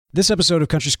This episode of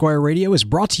Country Squire Radio is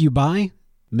brought to you by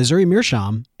Missouri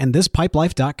Meerschaum and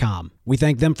ThisPipeLife.com. We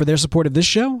thank them for their support of this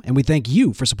show, and we thank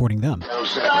you for supporting them. You're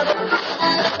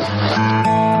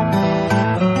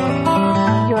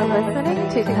listening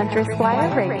to Country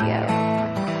Squire Radio.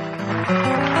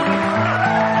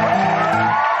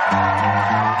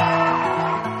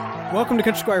 Welcome to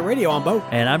Country Squire Radio. I'm Bo.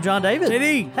 And I'm John David.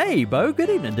 JD. Hey, Bo. Good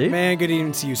evening, dude. Man, good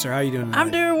evening to you, sir. How you doing tonight? I'm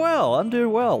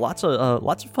doing well. Lots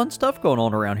of fun stuff going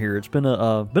on around here. It's been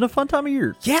a fun time of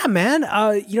year. Yeah, man.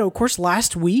 Of course,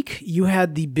 last week you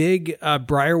had the big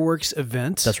Briarworks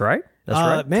event. That's right.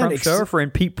 Man, Trunk show. Our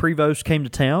friend Pete Prevost came to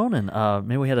town, and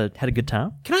man, we had a good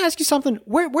time. Can I ask you something?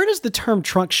 Where does the term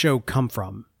trunk show come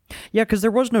from? Yeah, because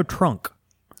there was no trunk.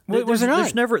 Was there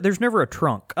not? There's never a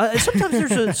trunk.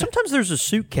 Sometimes there's a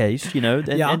suitcase,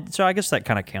 and so I guess that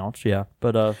kind of counts, yeah.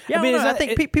 But I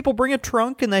think people bring a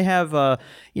trunk and they have a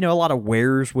lot of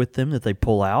wares with them that they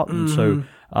pull out, and so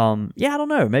I don't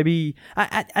know. Maybe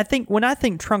I think when I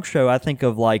think trunk show, I think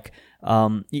of like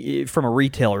from a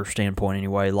retailer standpoint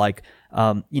anyway, like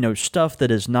stuff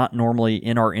that is not normally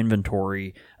in our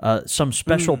inventory. Some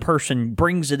special person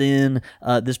brings it in,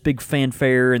 this big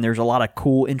fanfare, and there's a lot of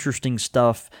cool, interesting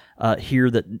stuff here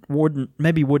that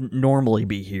wouldn't normally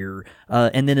be here,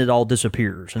 and then it all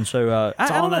disappears. And so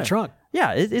it's all in that trunk.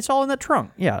 Yeah, it's all in that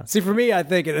trunk. Yeah. See, for me, I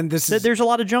think, and there's a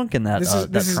lot of junk in that.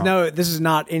 This is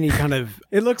not any kind of.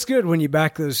 It looks good when you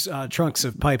back those trunks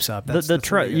of pipes up. When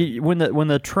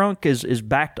the trunk is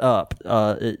backed up,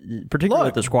 particularly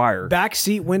at the Squire. Back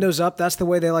seat, windows up. That's the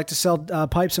way they like to sell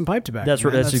pipes and pipe tobacco.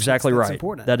 That's exactly right.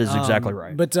 Important. That is exactly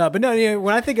right. But no,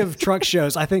 when I think of trunk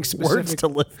shows, I think specific words to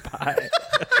live by.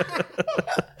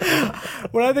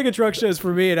 When I think of trunk shows,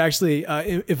 for me, it actually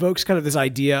evokes kind of this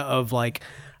idea of like.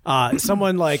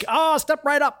 Someone like, step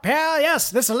right up here.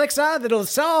 Yes, this elixir that'll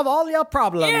solve all your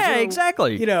problems. Yeah,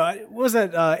 exactly. What was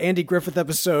that Andy Griffith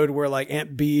episode where like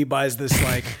Aunt Bee buys this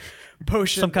like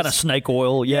potion, some kind of snake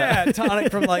oil,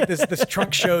 tonic from like this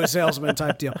trunk show salesman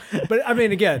type deal. But I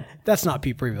mean, again, that's not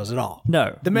Pete Prevost at all.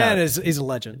 No, the man is a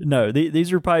legend. No,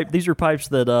 these are pipes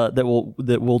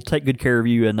that will take good care of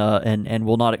you and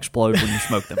will not explode when you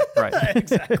smoke them. Right,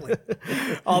 exactly.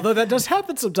 Although that does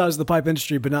happen sometimes in the pipe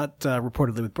industry, but not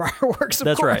reportedly with Briarworks. Of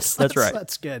that's course. Right. That's right.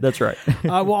 That's good. That's right.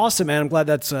 Well, awesome, man. I'm glad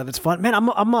that's fun, man.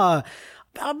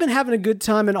 I've been having a good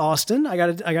time in Austin. I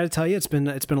gotta tell you, it's been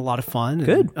a lot of fun.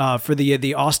 Good. And, for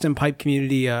the Austin pipe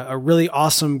community, a really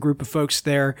awesome group of folks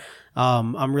there.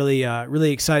 I'm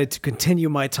really excited to continue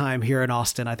my time here in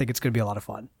Austin. I think it's going to be a lot of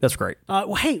fun. That's great.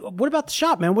 Well, hey, what about the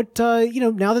shop, man? What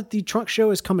now that the trunk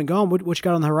show is come and gone, what you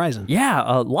got on the horizon? Yeah,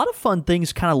 a lot of fun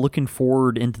things. Kind of looking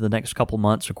forward into the next couple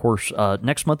months. Of course,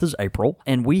 next month is April,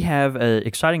 and we have an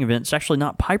exciting event. It's actually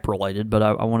not pipe related, but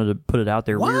I wanted to put it out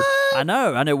there. What? I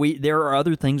know. There are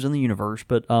other things in the universe,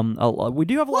 but we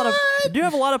do have a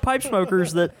lot of pipe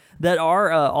smokers that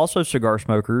are also cigar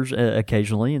smokers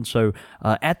occasionally, and so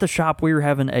at the shop we are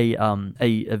having a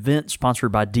event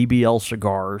sponsored by DBL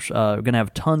Cigars. We're going to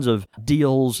have tons of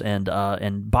deals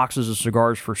and boxes of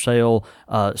cigars for sale.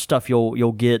 Stuff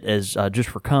you'll get as just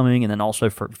for coming, and then also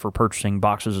for purchasing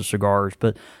boxes of cigars.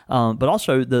 But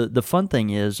also the fun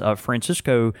thing is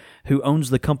Francisco, who owns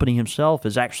the company himself,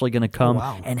 is actually going to come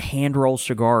and hand roll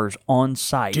cigars on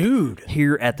site, dude,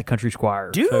 here at the Country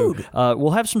Squire, dude. So,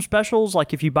 we'll have some specials,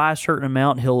 like if you buy a certain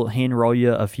amount, he'll hand roll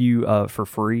you a few for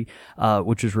free,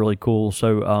 which is really cool.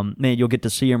 So, man, you'll get to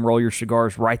see him roll your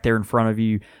cigars right there in front of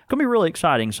you. It's gonna be really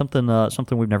exciting. Something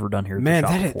we've never done here. Man, at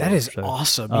the shop that is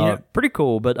awesome. Pretty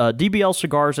cool. But DBL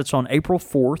Cigars, it's on April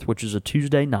 4th, which is a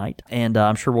Tuesday night, and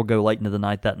I'm sure we'll go late into the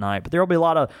night that night. But there'll be a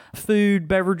lot of food,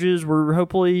 beverages. We're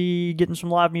hopefully getting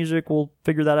some live music. We'll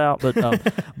figure that out.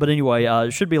 But anyway,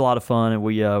 it should be a lot of fun, and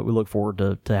we look forward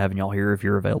to having y'all here if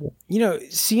you're available.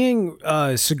 Seeing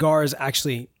cigars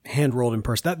actually hand rolled in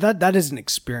person, that is an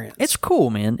experience. It's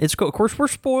cool, man. It's cool. Of course, we're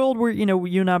spoiled.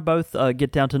 You and I both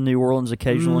get down to New Orleans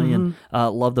occasionally, and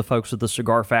love the folks at the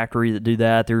Cigar Factory that do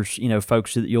that. There's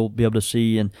folks that you'll be able to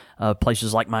see in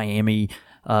places like Miami.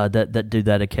 That do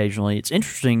that occasionally. It's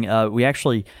interesting. We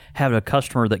actually have a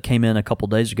customer that came in a couple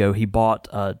days ago. He bought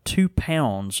 2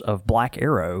 pounds of Black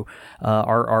Arrow,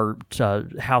 our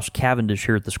House Cavendish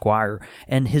here at the Squire,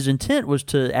 and his intent was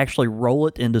to actually roll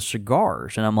it into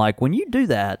cigars. And I'm like, when you do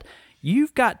that,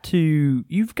 you've got to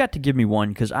give me one,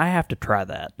 because I have to try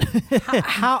that.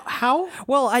 How?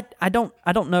 Well, I don't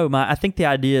know. I think the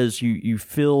idea is you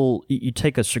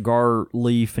take a cigar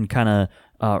leaf and kind of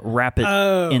wrap it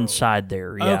inside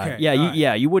there. Yeah,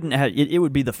 okay, you wouldn't have it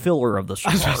would be the filler of the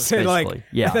cigar. I was about to say, basically.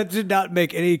 that did not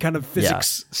make any kind of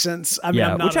physics sense. I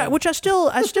mean, which I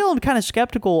still am kind of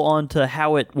skeptical on to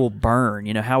how it will burn.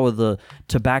 How will the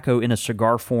tobacco in a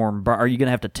cigar form? Are you going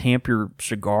to have to tamp your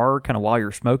cigar kind of while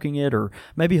you're smoking it, or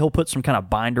maybe he'll put some kind of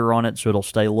binder on it so it'll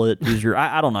stay lit easier?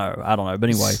 I don't know. But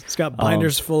anyway, it's got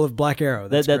binders full of Black Arrow.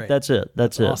 That's it.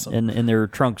 That's awesome. it. In their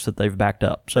trunks that they've backed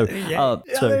up. So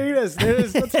there it is.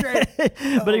 That's great.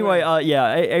 But anyway,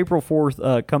 April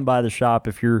 4th, come by the shop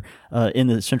if you're in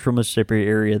the central Mississippi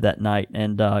area that night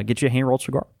and get you a hand-rolled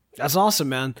cigar. That's awesome,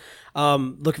 man.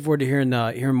 Looking forward to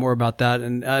hearing more about that.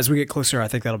 And as we get closer, I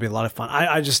think that'll be a lot of fun.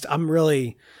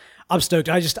 I'm stoked.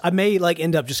 I may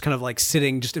end up just kind of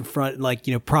sitting just in front,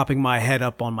 propping my head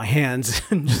up on my hands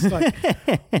and just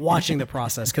watching the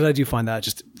process, because I do find that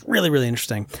just really, really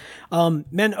interesting.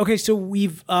 Man, okay, so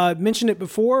we've mentioned it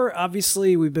before.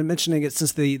 Obviously, we've been mentioning it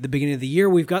since the beginning of the year.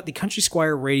 We've got the Country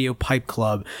Squire Radio Pipe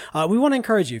Club. We want to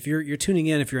encourage you, if you're tuning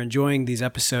in, if you're enjoying these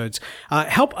episodes,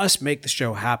 help us make the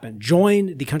show happen.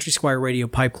 Join the Country Squire Radio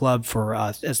Pipe Club for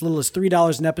as little as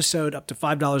 $3 an episode, up to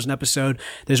 $5 an episode.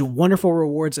 There's wonderful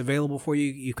rewards available for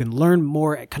you. You can learn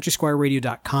more at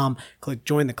countrysquireradio.com. Click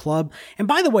join the club. And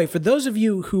by the way, for those of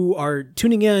you who are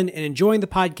tuning in and enjoying the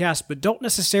podcast, but don't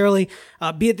necessarily,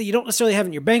 be it that you don't necessarily have it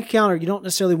in your bank account or you don't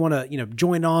necessarily want to,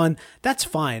 join on, that's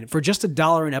fine. For just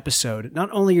 $1 an episode, not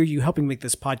only are you helping make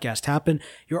this podcast happen,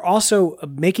 you're also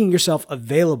making yourself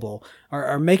available,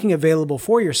 or making available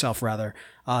for yourself, rather,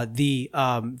 the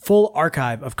full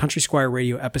archive of Country Squire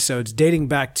Radio episodes dating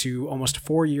back to almost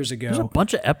 4 years ago. There's a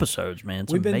bunch of episodes, man.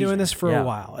 It's We've been amazing. doing this for a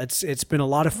while. It's been a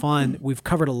lot of fun. We've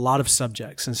covered a lot of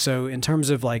subjects. And so in terms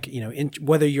of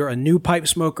whether you're a new pipe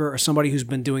smoker or somebody who's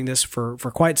been doing this for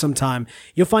quite some time,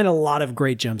 you'll find a lot of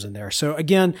great gems in there. So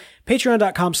again,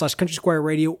 patreon.com/Country Squire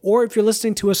Radio, or if you're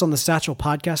listening to us on the Satchel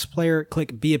Podcast Player,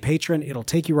 click Be a Patron. It'll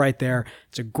take you right there.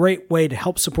 It's a great way to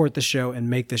help support the show and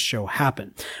make this show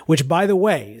happen. Which, by the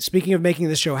way, speaking of making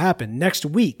this show happen, next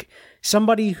week,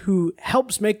 somebody who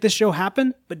helps make this show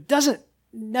happen but doesn't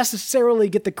necessarily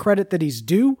get the credit that he's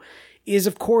due is,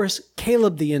 of course,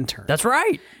 Caleb the Intern. That's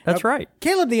right.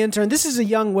 Caleb the Intern, this is a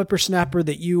young whippersnapper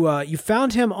that you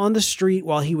found him on the street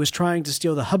while he was trying to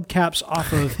steal the hubcaps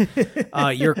off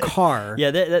of your car. Yeah,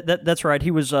 that's right.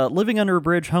 He was living under a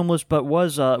bridge, homeless, but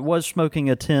was smoking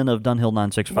a tin of Dunhill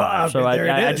 965. Wow, so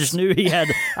I just knew he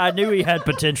had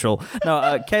potential.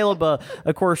 No, Caleb,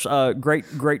 of course,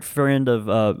 great friend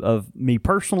of me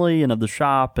personally and of the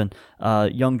shop, and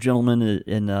young gentleman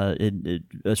and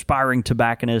aspiring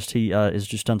tobacconist. He has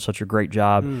just done such a great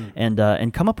job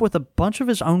and come up with a bunch of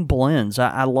his own blends.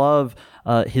 I love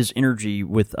his energy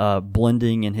with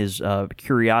blending and his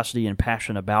curiosity and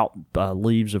passion about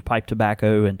leaves of pipe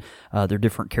tobacco and their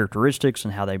different characteristics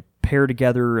and how they pair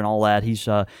together and all that. He's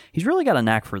really got a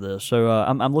knack for this. So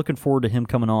I'm looking forward to him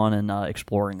coming on and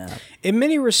exploring that. In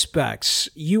many respects,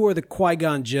 you are the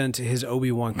Qui-Gon Jinn to his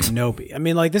Obi-Wan Kenobi. I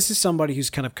mean, this is somebody who's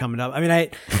kind of coming up. I mean,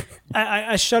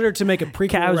 I shudder to make a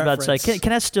prequel I was reference. about to say,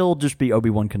 can I still just be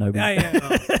Obi-Wan Kenobi?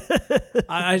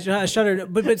 I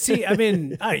shuddered, but see, I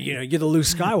mean, you're the Luke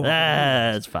Skywalker.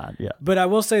 That's fine, yeah. But I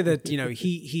will say that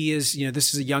he is,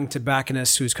 this is a young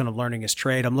tobacconist who's kind of learning his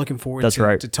trade. I'm looking forward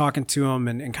to talking to him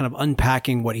and kind of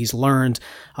unpacking what he's learned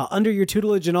under your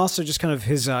tutelage, and also just kind of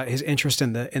his interest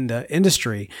in the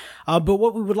industry. But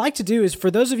what we would like to do is,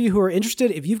 for those of you who are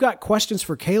interested, if you've got questions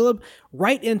for Caleb,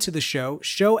 write into the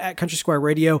show at Country Squire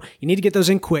Radio. You need to get those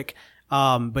in quick.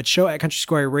 But show at Country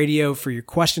Squire Radio for your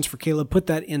questions for Caleb. Put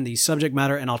that in the subject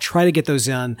matter, and I'll try to get those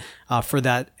in for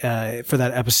that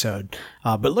episode.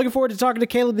 But looking forward to talking to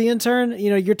Caleb the Intern.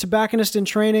 You're tobacconist in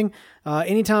training.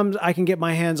 Anytime I can get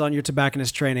my hands on your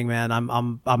tobacconist training, man,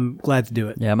 I'm glad to do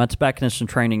it. Yeah, my tobacconist in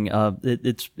training.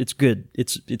 It's good.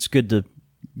 It's good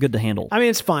to handle. I mean,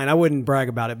 it's fine. I wouldn't brag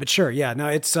about it, but sure, yeah. No,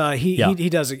 it's he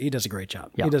does a great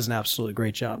job. Yeah. He does an absolutely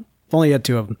great job. Only had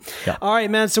 2 of them. Yeah. All right,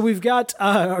 man. So we've got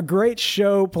a great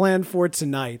show planned for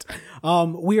tonight.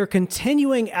 We are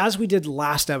continuing, as we did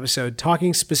last episode,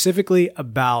 talking specifically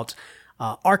about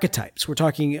archetypes. We're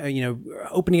talking,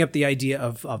 opening up the idea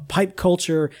of pipe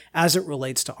culture as it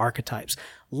relates to archetypes.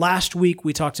 Last week,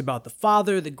 we talked about the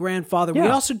father, the grandfather. Yeah. We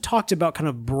also talked about kind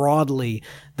of broadly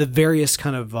the various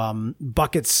kind of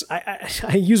buckets.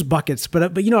 I use buckets,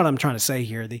 but you know what I'm trying to say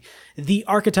here. The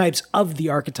archetypes of the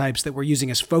archetypes that we're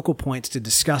using as focal points to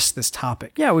discuss this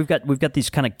topic. Yeah, we've got these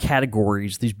kind of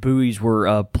categories, these buoys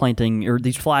we're planting, or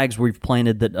these flags we've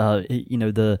planted that,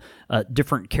 the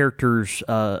different characters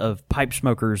of pipe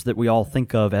smokers that we all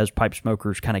think of as pipe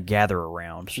smokers kind of gather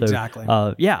around. So, exactly.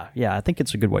 I think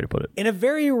it's a good way to put it. In a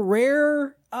very very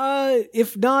rare,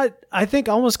 if not, I think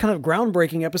almost kind of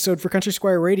groundbreaking episode for Country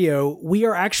Squire Radio. We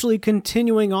are actually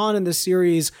continuing on in the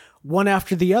series one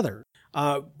after the other.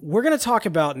 We're going to talk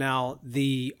about now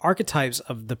the archetypes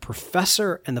of the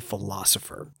professor and the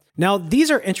philosopher. Now, these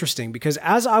are interesting because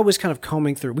as I was kind of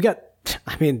combing through, we got,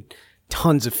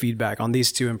 tons of feedback on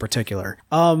these two in particular.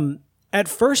 At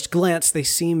first glance, they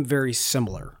seem very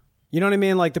similar. You know what I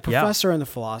mean? Like the professor and the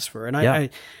philosopher. And I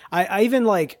even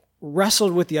like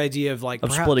wrestled with the idea of like of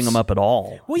perhaps splitting them up at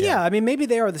all. Well, yeah. I mean, maybe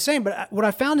they are the same, but what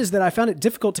I found is that I found it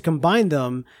difficult to combine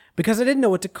them because I didn't know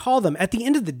what to call them. At the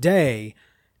end of the day,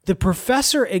 the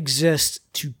professor exists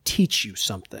to teach you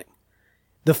something.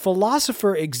 The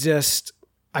philosopher exists,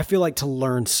 I feel like, to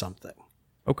learn something.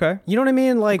 Okay. You know what I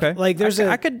mean? Like there's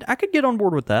I could get on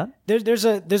board with that. There's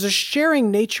a sharing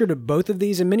nature to both of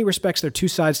these. In many respects, they're two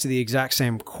sides to the exact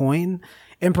same coin,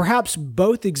 and perhaps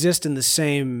both exist in the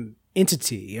same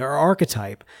entity or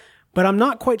archetype. But I'm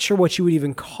not quite sure what you would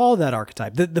even call that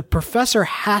archetype. The professor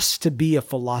has to be a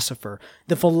philosopher.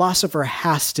 The philosopher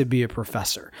has to be a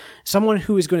professor. Someone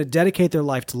who is going to dedicate their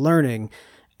life to learning,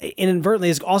 and inadvertently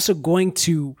is also going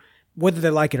to, whether they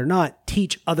like it or not,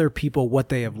 teach other people what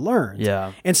they have learned.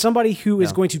 Yeah. And somebody who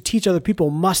is going to teach other people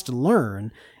must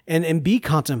learn and be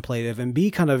contemplative and be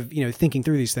kind of, thinking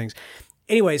through these things.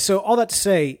 Anyway, so all that to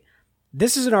say,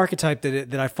 this is an archetype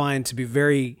that I find to be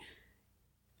very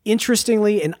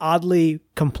interestingly and oddly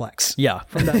complex. Yeah.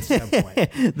 From that standpoint.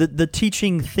 the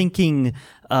teaching, thinking,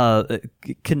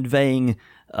 conveying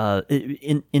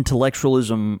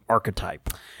intellectualism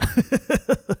archetype.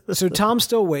 So Tom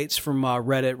Still Waits from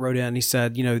Reddit wrote in, he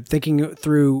said, thinking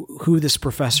through who this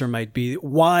professor might be,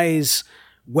 wise,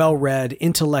 well-read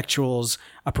intellectuals,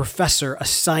 a professor, a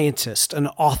scientist, an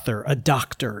author, a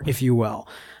doctor, if you will.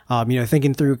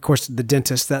 Thinking through, of course, the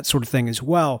dentist, that sort of thing as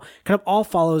well, kind of all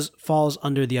falls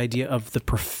under the idea of the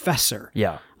professor.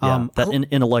 Yeah.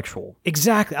 Intellectual.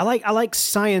 Exactly. I like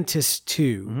scientists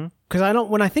too, because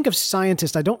when I think of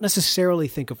scientist, I don't necessarily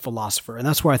think of philosopher, and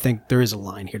that's where I think there is a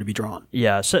line here to be drawn.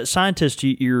 Yeah, so scientist,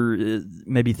 you're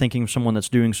maybe thinking of someone that's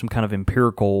doing some kind of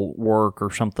empirical work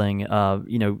or something,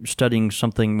 studying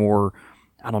something more,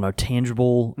 I don't know,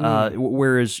 tangible,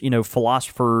 whereas,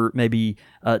 philosopher maybe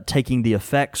taking the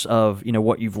effects of,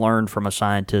 what you've learned from a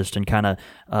scientist and kind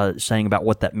of saying about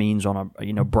what that means on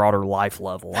a, broader life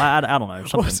level. I don't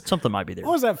know, something might be there.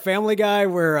 What was that Family Guy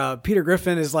where Peter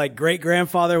Griffin, his like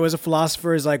great-grandfather was a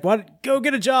philosopher, is like, what? Go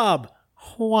get a job.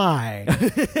 Why?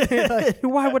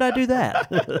 Why would I do that?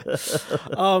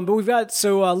 But we've got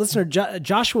listener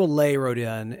Joshua Lay wrote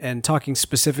in and talking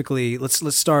specifically.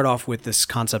 Let's start off with this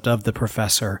concept of the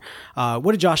professor.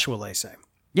 What did Joshua Lay say?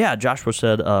 Yeah, Joshua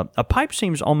said a pipe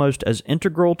seems almost as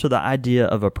integral to the idea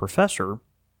of a professor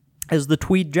as the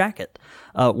tweed jacket.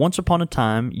 Once upon a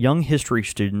time, young history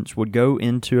students would go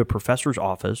into a professor's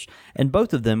office, and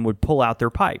both of them would pull out their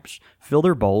pipes, fill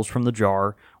their bowls from the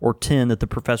jar or tin that the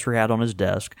professor had on his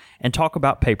desk, and talk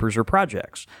about papers or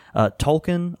projects.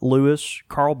 Tolkien, Lewis,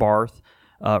 Karl Barth,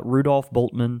 Rudolf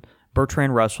Bultmann,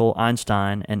 Bertrand Russell,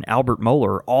 Einstein, and Albert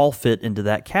Mohler all fit into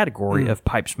that category of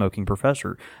pipe-smoking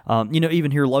professor.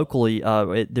 Even here locally,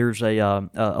 there's a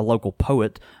local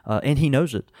poet, and he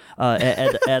knows it,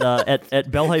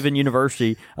 at Belhaven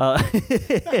University.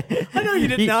 I know you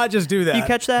did not just do that. You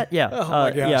catch that? Yeah. Oh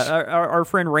my gosh. Yeah. Our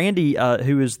friend Randy,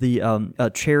 who is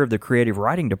the chair of the creative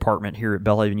writing department here at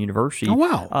Belhaven University. Oh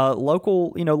wow.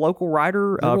 Local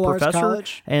writer, professor,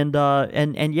 and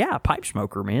pipe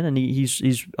smoker, man, and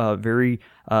he's very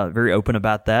open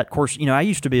about that. Of course, I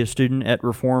used to be a student at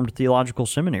Reformed Theological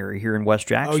Seminary here in West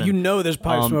Jackson. Oh, there's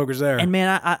pipe smokers there. And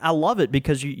man, I love it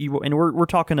because we're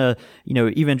talking a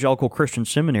evangelical Christian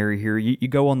seminary here. You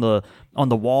go on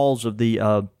the walls of the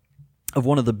of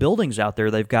one of the buildings out there.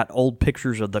 They've got old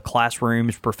pictures of the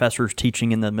classrooms, professors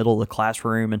teaching in the middle of the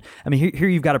classroom, and I mean here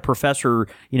you've got a professor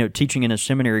teaching in a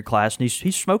seminary class, and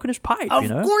he's smoking his pipe. Of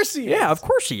course he is. Yeah, of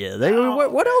course he is.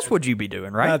 What else would you be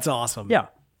doing, right? That's awesome. Yeah.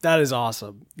 That is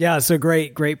awesome. Yeah, so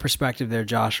great perspective there,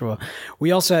 Joshua.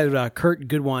 We also had Kurt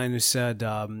Goodwine who said,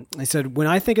 when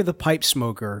I think of the pipe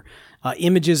smoker,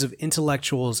 images of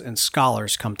intellectuals and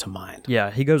scholars come to mind. Yeah,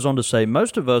 he goes on to say,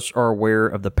 most of us are aware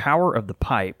of the power of the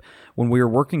pipe when we are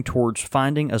working towards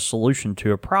finding a solution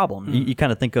to a problem. You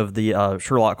kind of think of the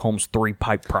Sherlock Holmes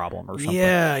 3-pipe problem or something.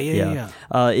 Yeah.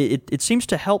 It seems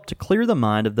to help to clear the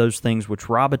mind of those things which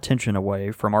rob attention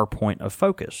away from our point of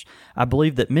focus. I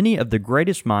believe that many of the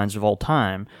greatest minds of all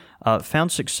time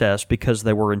found success because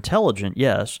they were intelligent,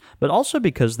 yes, but also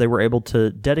because they were able to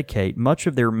dedicate much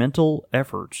of their mental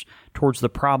efforts towards the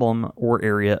problem or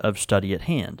area of study at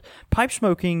hand. Pipe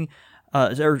smoking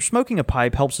or smoking a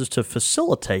pipe helps us to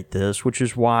facilitate this, which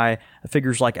is why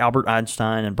figures like Albert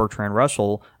Einstein and Bertrand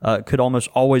Russell could almost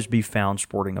always be found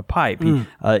sporting a pipe.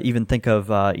 Even think of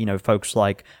folks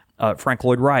like Frank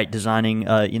Lloyd Wright designing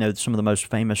some of the most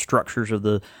famous structures of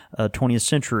the 20th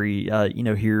century.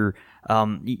 Here.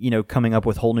 Coming up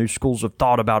with whole new schools of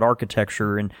thought about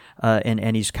architecture,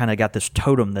 and he's kind of got this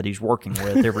totem that he's working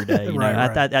with every day.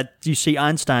 Right. You see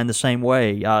Einstein the same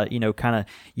way. Kind of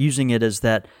using it as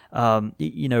that,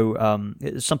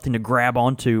 something to grab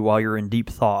onto while you're in deep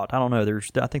thought. I don't know.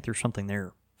 I think there's something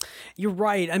there. You're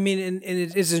right. I mean, and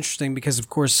it is interesting because, of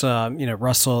course,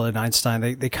 Russell and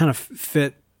Einstein, they kind of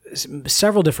fit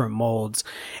several different molds,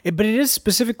 but it is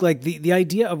specific, like the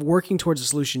idea of working towards a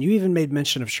solution. You even made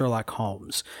mention of Sherlock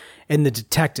Holmes and the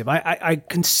detective. I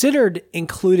considered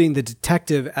including the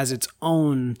detective as its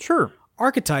own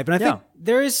archetype, and I think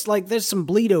there's some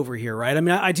bleed over here, right? I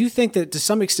mean, I do think that to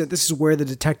some extent this is where the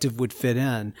detective would fit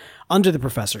in under the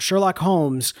professor. Sherlock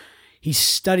Holmes, he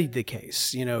studied the case.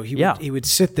 He would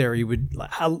sit there. He would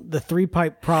the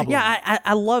 3-pipe problem. Yeah,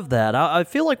 I love that. I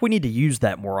feel like we need to use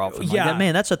that more often. Yeah,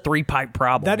 man, that's a 3-pipe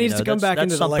problem. That needs to come back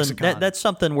into the lexicon. That's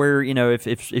something where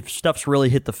if stuff's really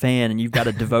hit the fan and you've got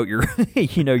to devote your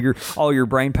all your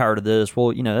brain power to this.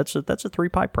 Well, that's a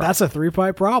 3-pipe problem. That's a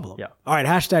 3-pipe problem. Yeah. All right,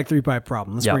 hashtag 3-pipe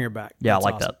problem. Let's bring it back. Yeah, that's I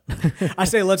like awesome. that. I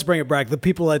say let's bring it back. The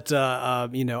people at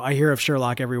I hear of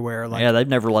Sherlock everywhere. They've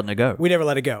never let it go. We never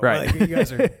let it go. Right. You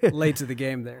guys are late to the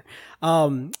game there.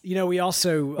 We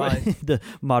also the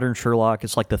modern Sherlock.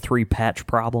 It's like the 3-patch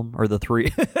problem, or the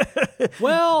 3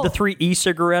 well, the 3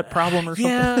 e-cigarette problem, or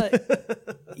something.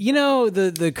 Yeah,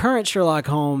 the current Sherlock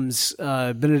Holmes,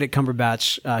 Benedict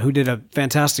Cumberbatch, who did a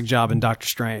fantastic job in Doctor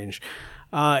Strange.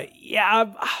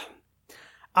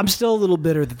 I'm still a little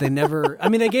bitter that they never. I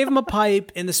mean, they gave him a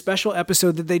pipe in the special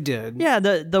episode that they did. Yeah,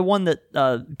 the one that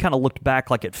kind of looked back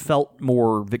like it felt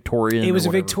more Victorian. It was a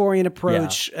Victorian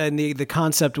approach, and the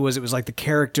concept was it was like the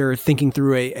character thinking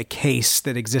through a case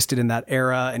that existed in that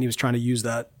era, and he was trying to use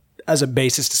that as a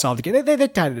basis to solve the case. They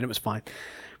tied it in, it was fine.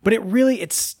 But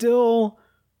it still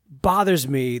bothers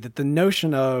me that the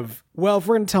notion of, well, if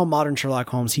we're going to tell modern Sherlock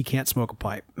Holmes he can't smoke a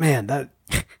pipe, man, that...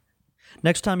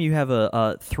 Next time you have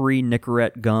a 3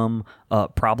 Nicorette gum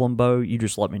problem, Bo, you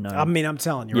just let me know. I mean, I'm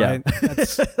telling you, right?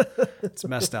 It's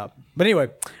messed up. But anyway,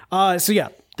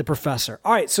 the professor.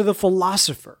 All right, so the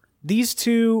philosopher. These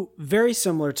two, very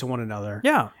similar to one another.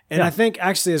 Yeah. And I think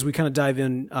actually as we kind of dive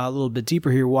in a little bit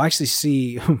deeper here, we'll actually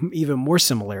see even more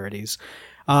similarities.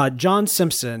 John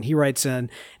Simpson, he writes in.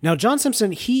 Now, John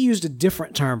Simpson, he used a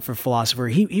different term for philosopher.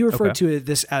 He referred to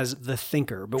this as the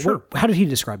thinker. But how did he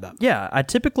describe that? Yeah, I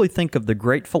typically think of the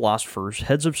great philosophers,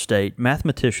 heads of state,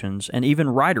 mathematicians, and even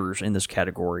writers in this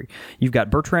category. You've got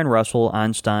Bertrand Russell,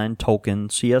 Einstein,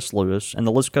 Tolkien, C.S. Lewis, and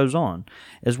the list goes on.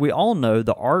 As we all know,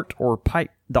 the art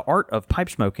of pipe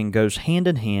smoking goes hand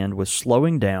in hand with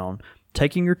slowing down,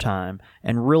 taking your time,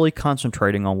 and really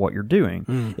concentrating on what you're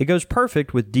doing. It goes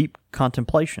perfect with deep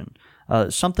contemplation.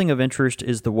 Something of interest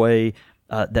is the way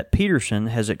that Peterson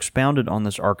has expounded on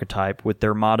this archetype with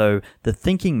their motto, "The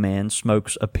thinking man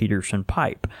smokes a Peterson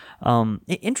pipe."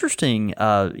 Interesting,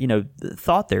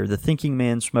 thought there. The thinking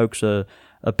man smokes a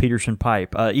Peterson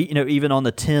pipe. Even on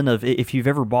the tin of, if you've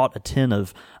ever bought a tin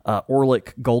of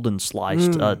Orlick Golden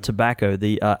Sliced tobacco,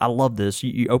 I love this.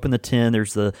 You open the tin.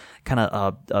 There's the kind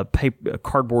of a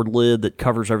cardboard lid that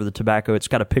covers over the tobacco. It's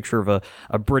got a picture of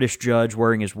a British judge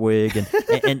wearing his wig,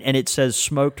 and it says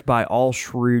 "smoked by all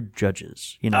shrewd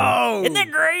judges." Oh, isn't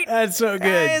that great? That's so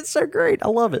good. It's so great. I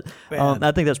love it.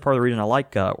 I think that's part of the reason I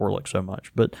like Orlick so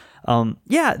much. But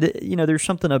there's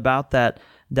something about that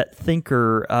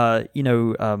thinker,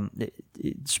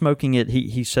 smoking it,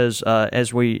 he says,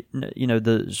 as we,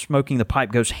 the smoking the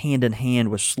pipe goes hand in hand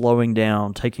with slowing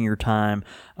down, taking your time,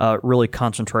 really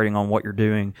concentrating on what you're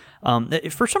doing.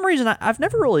 For some reason, I've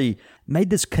never really made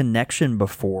this connection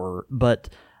before, but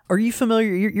are you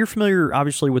familiar? You're familiar,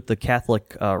 obviously, with the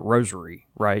Catholic rosary,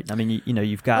 right? I mean,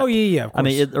 you've got. Oh yeah, of course. I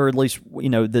mean, or at least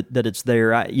that it's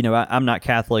there. I'm not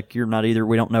Catholic. You're not either.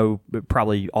 We don't know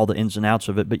probably all the ins and outs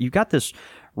of it, but you've got this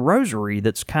rosary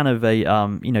that's kind of a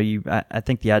I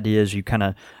think the idea is you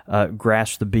kind of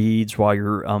grasp the beads while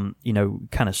you're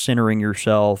kind of centering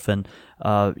yourself, and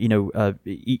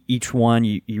each one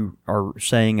you are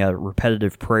saying a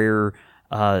repetitive prayer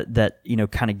that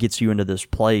kind of gets you into this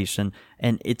place, and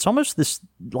it's almost this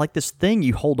thing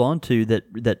you hold on to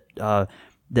that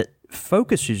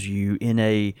focuses you in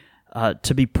a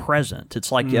to be present.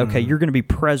 It's like, okay, you're going to be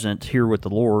present here with the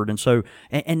Lord. And so,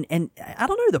 and I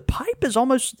don't know, the pipe is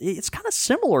almost, it's kind of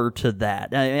similar to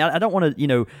that. I don't want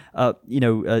to,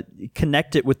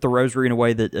 connect it with the rosary in a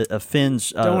way that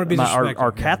offends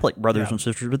our Catholic brothers and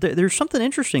sisters. But there's something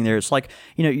interesting there. It's like,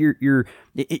 you're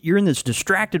in this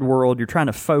distracted world. You're trying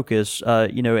to focus,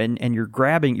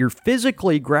 and you're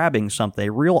physically grabbing something,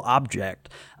 a real object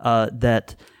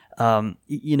that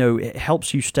it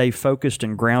helps you stay focused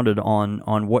and grounded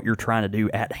on what you're trying to do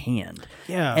at hand.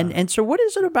 Yeah. And so what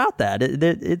is it about that?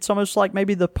 It's almost like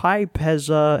maybe the pipe has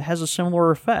a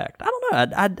similar effect. I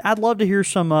don't know. I'd love to hear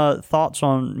some thoughts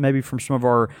on maybe from some of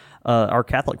our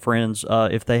Catholic friends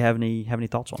if they have any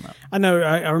thoughts on that. I know.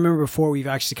 I remember before we've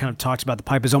actually kind of talked about the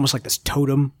pipe as almost like this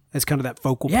totem. It's kind of that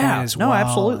focal point as well. No,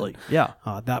 absolutely. Yeah.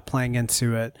 That playing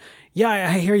into it. Yeah,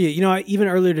 I hear you. Even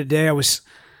earlier today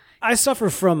I suffer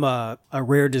from a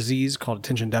rare disease called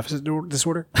attention deficit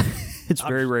disorder. It's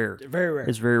very rare. Very rare.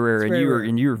 It's very rare,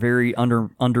 and you're very under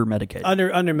medicated.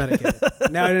 Under medicated.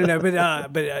 No.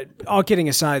 But all kidding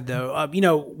aside, though,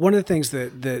 one of the things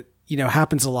that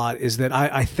happens a lot is that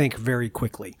I think very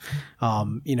quickly.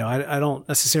 I don't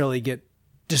necessarily get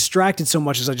distracted so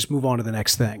much as I just move on to the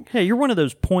next thing. Yeah, you're one of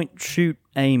those point, shoot,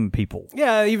 aim people.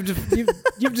 Yeah, you've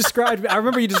described me. I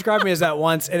remember you described me as that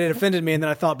once, and it offended me. And then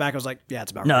I thought back, I was like, yeah,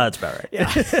 it's about right. No, that's about right.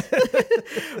 Yeah.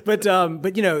 but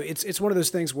it's one of those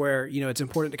things where it's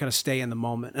important to kind of stay in the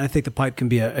moment, and I think the pipe can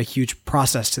be a huge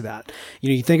process to that.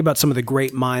 You think about some of the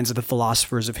great minds of the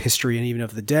philosophers of history and even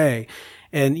of the day.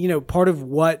 And, part of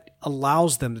what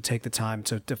allows them to take the time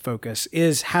to focus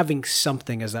is having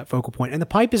something as that focal point. And the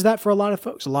pipe is that for a lot of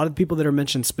folks, a lot of the people that are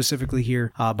mentioned specifically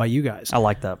here by you guys. I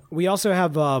like that. We also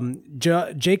have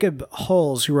Jacob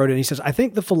Hulls who wrote it, and he says, I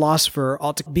think the philosopher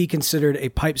ought to be considered a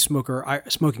pipe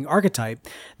smoking archetype.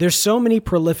 There's so many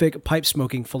prolific pipe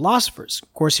smoking philosophers.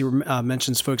 Of course, he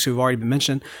mentions folks who have already been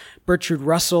mentioned. Bertrand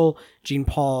Russell,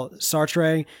 Jean-Paul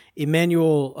Sartre,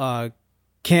 Immanuel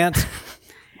Kant,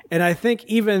 and I think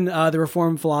even the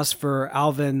Reformed philosopher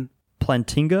Alvin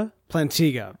Plantinga.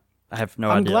 I have no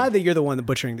idea. I'm glad that you're the one that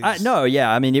butchering these. No,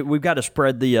 yeah. I mean, we've got to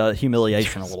spread the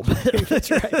humiliation a little bit. That's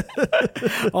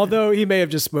right. Although he may have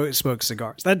just smoked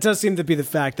cigars. That does seem to be the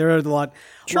fact. There are a lot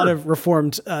of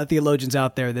Reformed theologians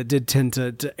out there that did tend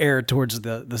to err towards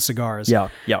the cigars. Yeah.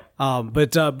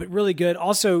 But really good.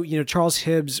 Also, Charles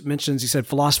Hibbs mentions, he said,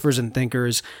 philosophers and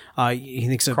thinkers. He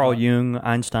thinks of Carl Jung,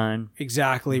 Einstein.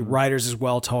 Exactly. Mm-hmm. Writers as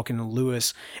well, Tolkien and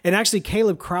Lewis. And actually,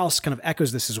 Caleb Krauss kind of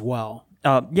echoes this as well.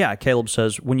 Caleb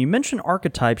says, when you mention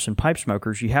archetypes and pipe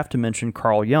smokers, you have to mention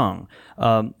Carl Jung.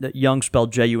 Jung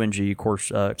spelled Jung, of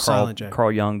course.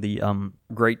 Carl Jung, the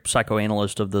great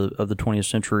psychoanalyst of the 20th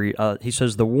century. He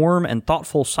says, the warm and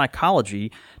thoughtful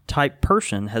psychology type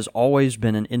person has always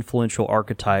been an influential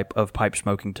archetype of pipe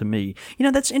smoking to me.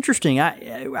 That's interesting.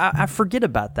 I forget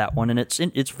about that one, and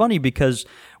it's funny because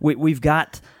we've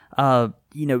got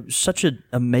such an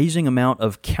amazing amount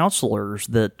of counselors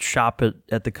that shop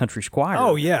at the Country Squire.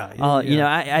 Oh, yeah.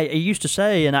 I used to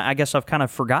say, and I guess I've kind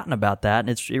of forgotten about that, and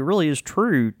it really is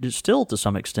true still to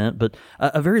some extent, but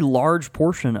a very large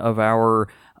portion of our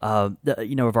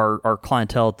our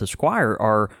clientele at the Squire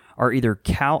are either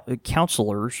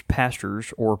counselors,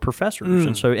 pastors, or professors.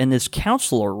 And so in this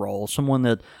counselor role, someone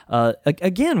that,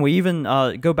 again, we even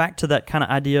go back to that kind of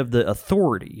idea of the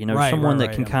authority, someone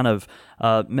that can kind of,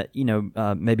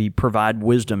 maybe provide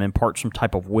wisdom, impart some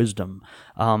type of wisdom.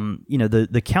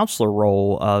 The counselor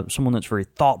role, someone that's very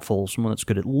thoughtful, someone that's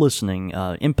good at listening,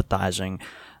 empathizing,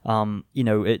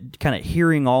 it kind of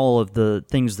hearing all of the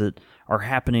things that are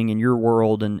happening in your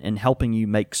world and helping you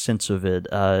make sense of it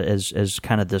as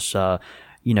kind of this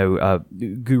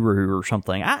guru or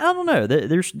something. I don't know.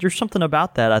 There's something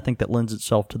about that I think that lends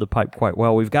itself to the pipe quite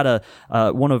well. We've got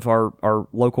one of our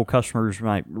local customers,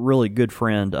 my really good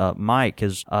friend Mike,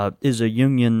 is a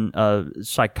Jungian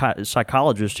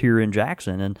psychologist here in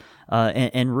Jackson,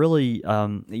 and really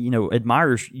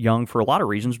admires Jung for a lot of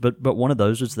reasons, but one of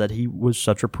those is that he was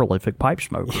such a prolific pipe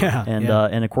smoker, and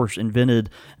of course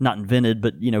not invented,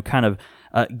 but kind of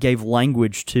gave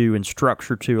language to and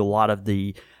structure to a lot of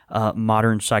the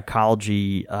modern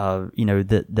psychology,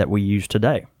 that we use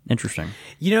today. Interesting.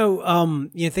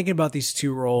 Thinking about these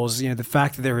two roles, the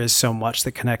fact that there is so much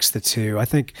that connects the two. I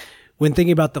think when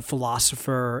thinking about the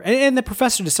philosopher and the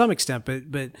professor to some extent,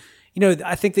 but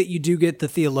I think that you do get the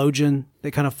theologian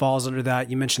that kind of falls under that.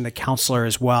 You mentioned the counselor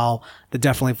as well. That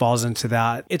definitely falls into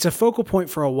that. It's a focal point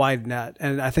for a wide net.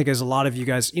 And I think as a lot of you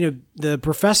guys, the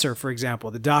professor, for example,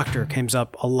 the doctor comes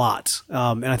up a lot.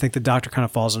 And I think the doctor kind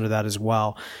of falls under that as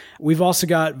well. We've also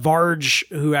got Varge,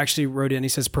 who actually wrote in. He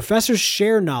says, professors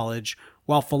share knowledge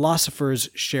while philosophers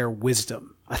share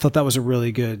wisdom. I thought that was a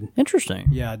really good, interesting,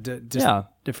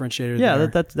 differentiator.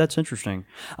 Yeah, that's interesting.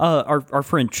 Our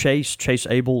friend Chase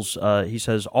Abels, he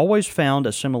says, always found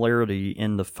a similarity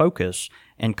in the focus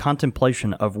and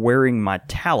contemplation of wearing my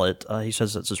tallit. He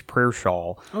says that's his prayer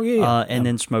shawl. Oh yeah. And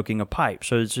then smoking a pipe.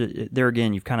 So it's there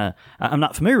again. You've kind of, I'm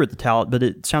not familiar with the tallit, but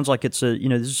it sounds like it's this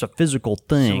is a physical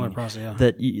thing process,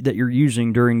 that you're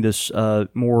using during this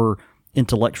more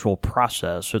intellectual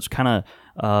process. So it's kind of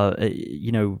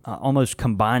almost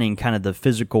combining kind of the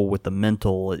physical with the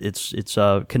mental. It's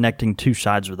connecting two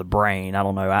sides of the brain. I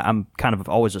don't know. I'm kind of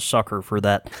always a sucker for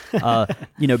that.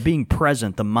 Being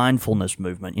present, the mindfulness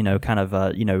movement.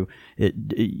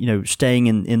 Staying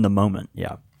in the moment.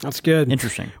 Yeah. That's good.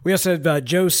 Interesting. We also had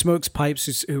Joe Smokes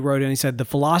Pipes who wrote in. He said the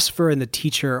philosopher and the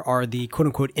teacher are the quote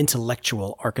unquote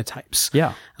intellectual archetypes.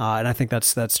 Yeah, and I think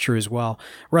that's true as well.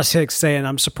 Russ Hicks saying,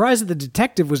 I'm surprised that the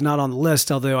detective was not on the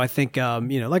list. Although I think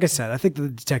like I said, I think the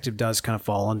detective does kind of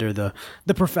fall under the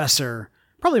professor,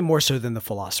 probably more so than the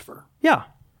philosopher. Yeah.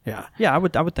 Yeah. Yeah, I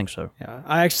would think so. Yeah.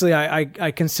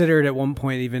 I considered at one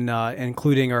point even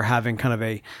including or having kind of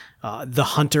a the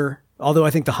hunter. Although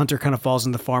I think the hunter kind of falls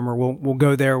in the farmer. We'll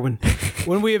go there when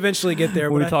we eventually get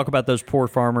there. When we talk about those poor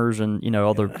farmers and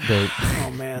all the oh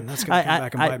man, that's gonna come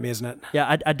back and bite me, isn't it?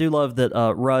 Yeah, I do love that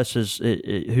Russ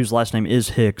whose last name is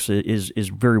Hicks is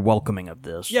very welcoming of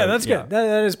this. Yeah, so, that's good.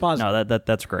 That is positive. No,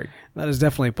 that's great. That is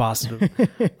definitely positive.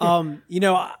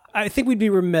 I think we'd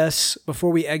be remiss before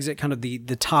we exit kind of the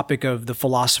topic of the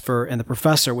philosopher and the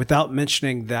professor without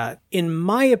mentioning that, in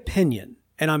my opinion,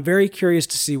 and I'm very curious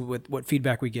to see what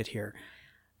feedback we get here,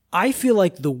 I feel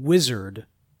like the wizard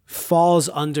falls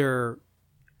under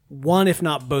one, if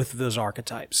not both of those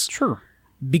archetypes. Sure.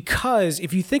 Because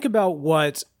if you think about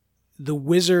what the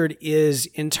wizard is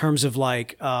in terms of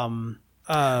like...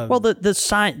 the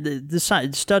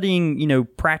science, studying,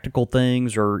 practical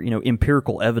things or,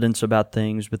 empirical evidence about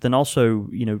things, but then also,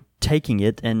 taking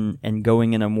it and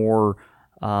going in a more,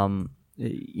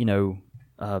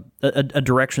 a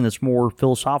direction that's more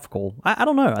philosophical. I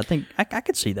don't know. I think I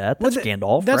could see that. That's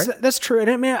Gandalf, right? That's true.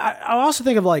 And I mean, I also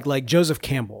think of like Joseph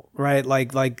Campbell, right?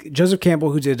 Like Joseph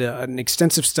Campbell, who did an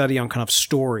extensive study on kind of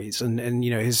stories and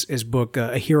his book,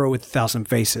 A Hero with a Thousand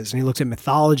Faces. And he looks at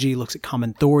mythology, looks at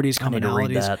common authorities, commonalities. I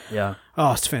need to read that, yeah.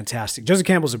 Oh, it's fantastic. Joseph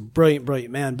Campbell's a brilliant,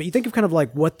 brilliant man. But you think of kind of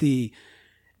like what the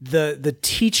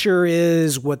teacher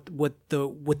is, what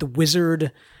the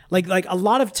wizard... Like a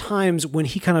lot of times when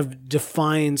he kind of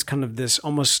defines kind of this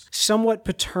almost somewhat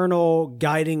paternal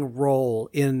guiding role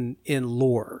in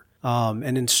lore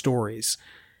and in stories,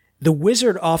 the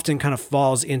wizard often kind of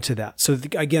falls into that. So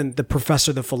again, the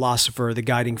professor, the philosopher, the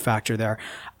guiding factor there.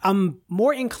 I'm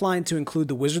more inclined to include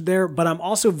the wizard there, but I'm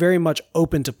also very much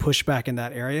open to pushback in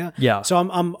that area. Yeah. So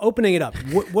I'm opening it up.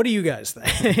 What do you guys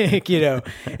think?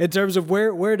 In terms of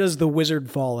where does the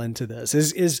wizard fall into this?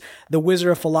 Is the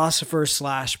wizard a philosopher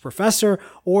 / professor,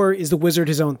 or is the wizard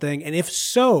his own thing? And if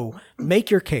so, make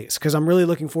your case, because I'm really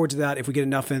looking forward to that. If we get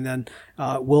enough in, then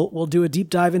we'll do a deep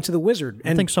dive into the wizard.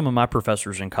 And I think some of my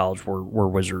professors in college were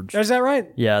wizards. Is that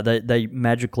right? Yeah, they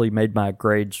magically made my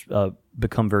grades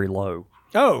become very low.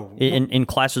 Oh, in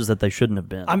classes that they shouldn't have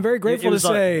been. I'm very grateful to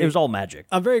say it was all magic.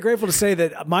 I'm very grateful to say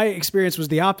that my experience was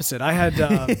the opposite. I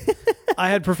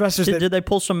had professors did they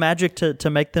pull some magic to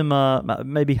make them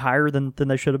maybe higher than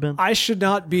they should have been? I should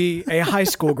not be a high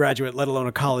school graduate, let alone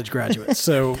a college graduate.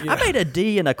 So I made a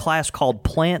D in a class called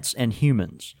Plants and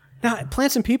Humans. Now,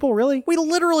 plants and people, really? We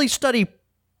literally study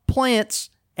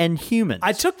plants and humans.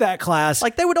 I took that class.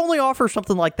 Like, they would only offer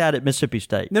something like that at Mississippi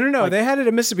State. No. Like, they had it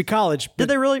at Mississippi College. Did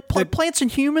they really? Plants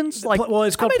and humans? Like, well,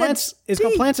 it's called plants. It's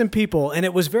called Plants and People, and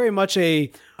it was very much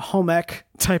a home ec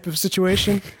type of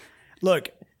situation. Look,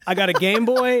 I got a Game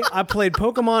Boy. I played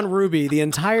Pokemon Ruby the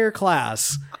entire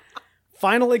class.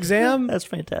 Final exam. That's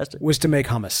fantastic. Was to make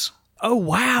hummus. Oh,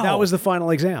 wow. That was the final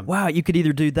exam. Wow, you could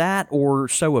either do that or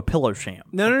sew a pillow sham.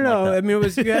 No. Like I mean, it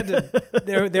was you had to.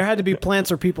 There had to be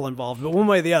plants or people involved, but one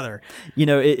way or the other.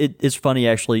 It's funny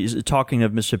actually. Talking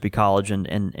of Mississippi College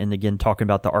and again talking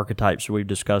about the archetypes that we've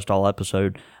discussed all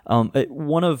episode.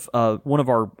 One of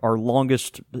our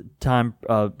longest time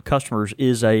customers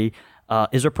is a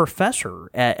professor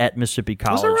at Mississippi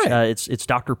College. Is that right? It's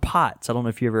Dr. Potts. I don't know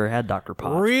if you ever had Dr.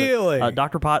 Potts. Really? But,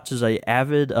 Dr. Potts is a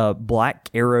avid Black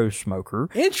Arrow smoker.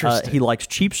 Interesting. He likes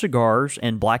cheap cigars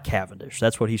and Black Cavendish.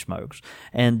 That's what he smokes.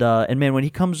 And man, when he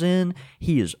comes in,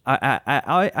 he is.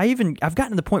 I've gotten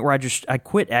to the point where I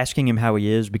quit asking him how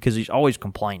he is because he's always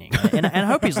complaining. And I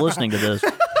hope he's listening to this.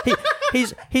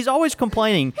 He's always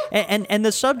complaining, and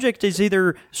the subject is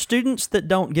either students that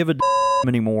don't give a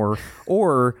anymore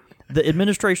or the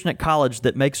administration at college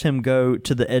that makes him go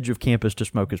to the edge of campus to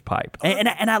smoke his pipe.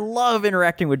 And I love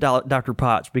interacting with Dr.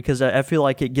 Potts because I feel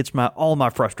like it gets all my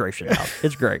frustration out.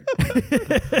 It's great.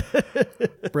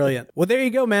 Brilliant. Well, there you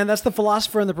go, man. That's the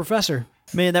philosopher and the professor.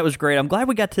 Man, that was great. I'm glad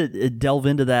we got to delve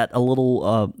into that a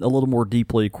little more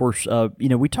deeply. Of course,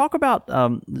 we talk about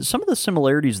some of the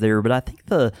similarities there, but I think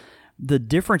the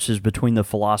differences between the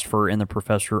philosopher and the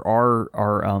professor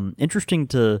are interesting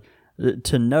to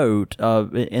note,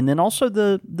 and then also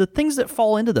the things that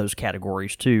fall into those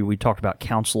categories too. We talked about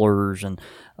counselors and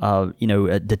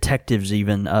detectives,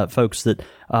 even folks that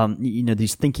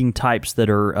these thinking types that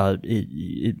are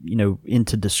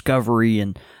into discovery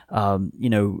and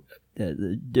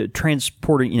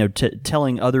transporting,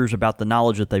 telling others about the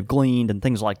knowledge that they've gleaned and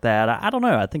things like that. I don't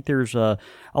know. I think there's a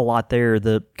lot there.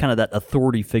 The kind of that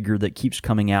authority figure that keeps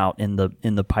coming out in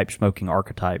the pipe smoking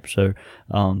archetype. So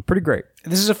pretty great.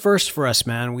 This is a first for us,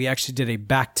 man. We actually did a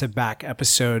back-to-back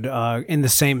episode in the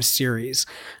same series.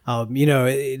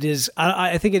 It is.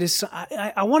 I think it is.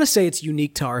 I want to say it's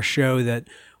unique to our show that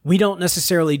we don't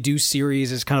necessarily do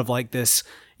series as kind of like this.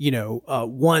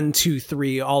 1, 2,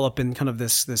 3, all up in kind of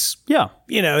this this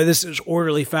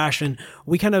orderly fashion.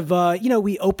 We kind of,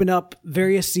 we open up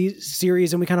various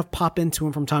series and we kind of pop into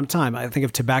them from time to time. I think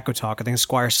of Tobacco Talk. I think of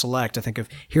Squire Select. I think of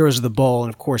Heroes of the Bowl.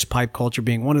 And of course, Pipe Culture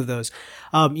being one of those.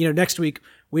 Next week,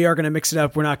 we are going to mix it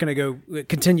up. We're not going to go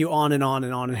continue on and on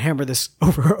and on and hammer this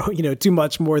over, too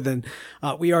much more than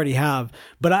we already have.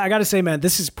 But I got to say, man,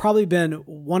 this has probably been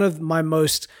one of my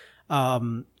most,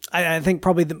 I think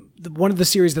probably one of the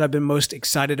series that I've been most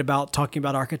excited about talking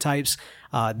about archetypes,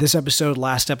 this episode,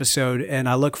 last episode, and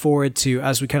I look forward to,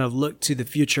 as we kind of look to the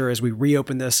future, as we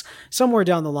reopen this somewhere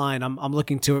down the line, I'm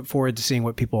looking forward to seeing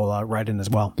what people write in as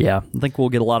well. Yeah, I think we'll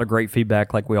get a lot of great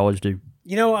feedback like we always do.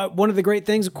 One of the great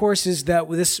things, of course, is that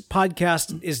this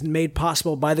podcast is made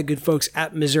possible by the good folks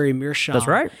at Missouri Meerschaum. That's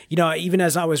right. Even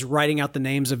as I was writing out the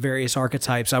names of various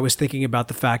archetypes, I was thinking about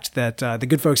the fact that the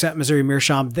good folks at Missouri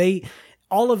Meerschaum,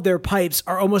 all of their pipes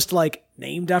are almost like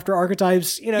named after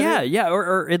archetypes,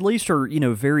 or at least are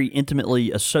very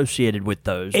intimately associated with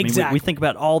those. Exactly. I mean, we think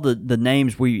about all the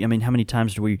names. How many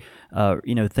times do we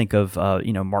think of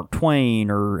Mark Twain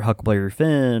or Huckleberry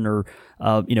Finn or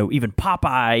even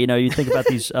Popeye? You think about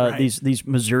these right. these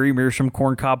Missouri Meerschaum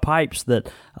corncob pipes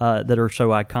that are so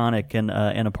iconic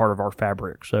and a part of our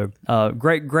fabric. So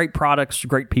great products,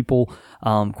 great people.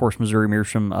 Of course, Missouri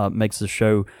Meerschaum makes the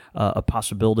show a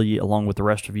possibility along with the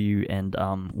rest of you, and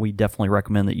we definitely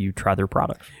recommend that you try their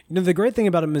products. The great thing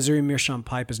about a Missouri Meerschaum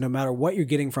pipe is no matter what you're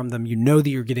getting from them, that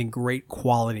you're getting great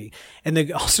quality. And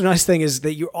the also nice thing is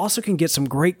that you also can get some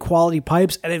great quality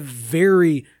pipes at a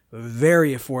very,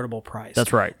 very affordable price.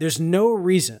 That's right. There's no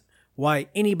reason why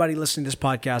anybody listening to this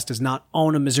podcast does not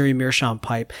own a Missouri Meerschaum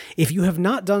pipe. If you have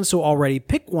not done so already,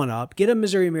 pick one up. Get a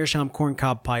Missouri Meerschaum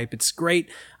corncob pipe. It's great.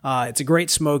 It's a great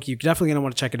smoke. You're definitely going to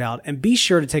want to check it out. And be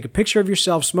sure to take a picture of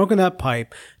yourself smoking that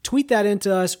pipe. Tweet that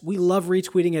into us. We love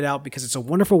retweeting it out because it's a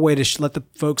wonderful way to let the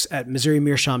folks at Missouri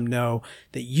Meerschaum know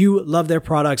that you love their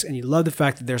products and you love the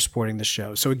fact that they're supporting the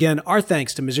show. So again, our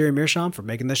thanks to Missouri Meerschaum for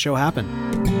making this show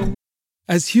happen.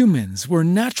 As humans, we're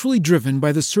naturally driven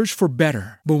by the search for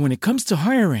better. But when it comes to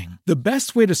hiring, the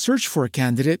best way to search for a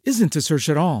candidate isn't to search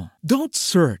at all. Don't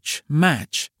search,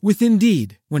 match with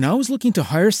Indeed. When I was looking to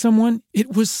hire someone,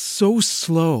 it was so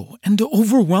slow and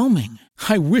overwhelming.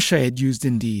 I wish I had used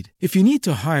Indeed. If you need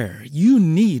to hire, you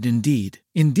need Indeed.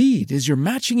 Indeed is your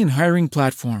matching and hiring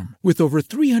platform with over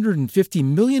 350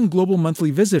 million global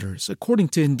monthly visitors, according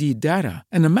to Indeed data,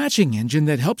 and a matching engine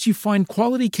that helps you find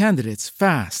quality candidates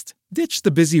fast. Ditch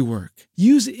the busy work.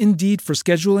 Use Indeed for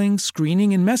scheduling,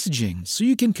 screening, and messaging so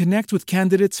you can connect with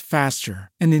candidates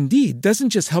faster. And Indeed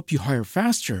doesn't just help you hire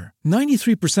faster.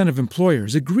 93% of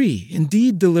employers agree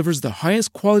Indeed delivers the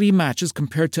highest quality matches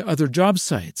compared to other job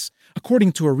sites,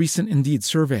 according to a recent Indeed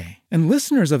survey. And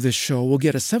listeners of this show will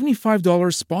get a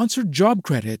 $75 sponsored job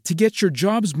credit to get your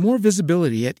jobs more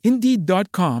visibility at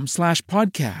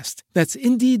Indeed.com/podcast. That's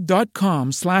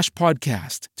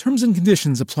Indeed.com/podcast. Terms and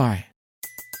conditions apply.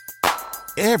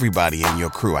 Everybody in your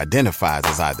crew identifies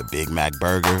as either Big Mac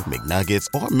Burger, McNuggets,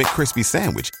 or McCrispy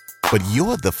Sandwich. But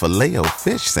you're the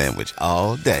Filet-O-Fish Sandwich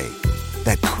all day.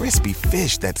 That crispy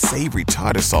fish, that savory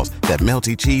tartar sauce, that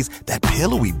melty cheese, that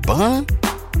pillowy bun.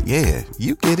 Yeah,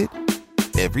 you get it.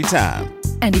 Every time.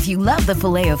 And if you love the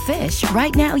Filet-O-Fish,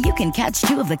 right now you can catch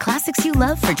two of the classics you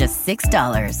love for just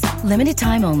 $6. Limited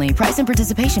time only. Price and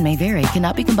participation may vary.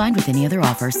 Cannot be combined with any other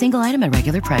offer. Single item at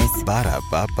regular price.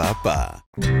 Ba-da-ba-ba-ba.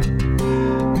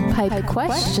 Pipe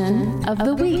question of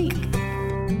the week.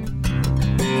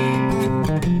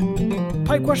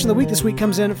 Pipe question of the week this week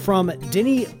comes in from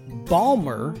Denny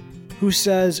Balmer, who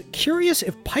says, curious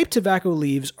if pipe tobacco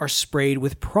leaves are sprayed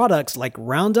with products like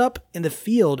Roundup in the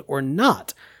field or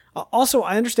not. Also,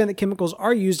 I understand that chemicals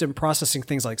are used in processing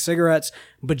things like cigarettes,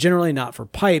 but generally not for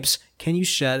pipes. Can you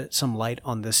shed some light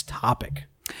on this topic?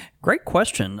 Great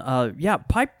question.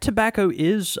 Pipe tobacco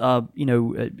is,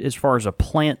 as far as the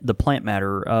plant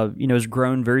matter, is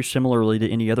grown very similarly to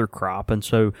any other crop. And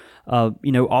so,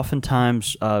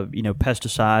 oftentimes,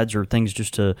 pesticides or things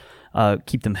just to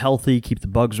keep them healthy, keep the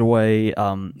bugs away,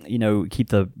 keep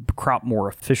the crop more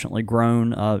efficiently grown.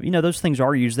 Those things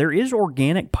are used. There is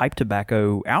organic pipe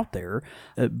tobacco out there,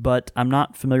 but I'm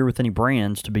not familiar with any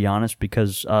brands, to be honest,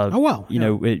 because,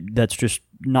 that's just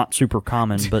not super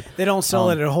common. But they don't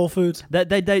sell it at Whole Foods.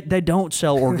 They don't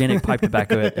sell organic pipe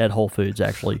tobacco at Whole Foods,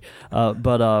 actually.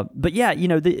 But yeah,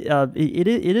 it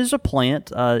is a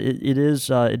plant.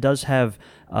 It does have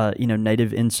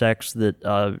native insects that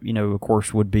of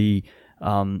course would be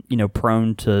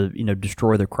prone to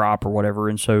destroy the crop or whatever,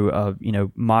 and so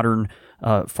modern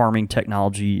farming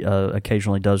technology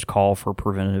occasionally does call for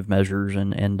preventative measures,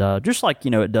 and just like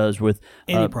it does with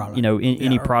any product,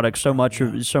 any product. So much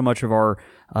of our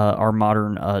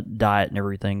modern diet and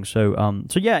everything. So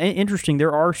interesting.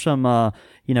 There are some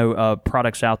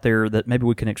products out there that maybe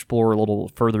we can explore a little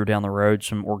further down the road.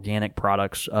 Some organic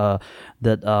products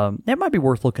that might be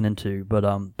worth looking into.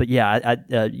 But yeah,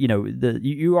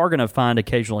 you are going to find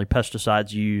occasionally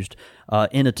pesticides used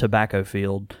in a tobacco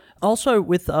field. Also,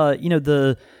 with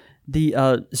the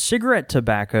cigarette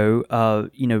tobacco,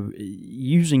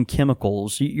 using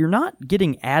chemicals, you're not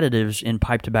getting additives in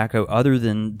pipe tobacco other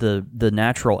than the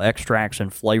natural extracts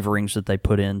and flavorings that they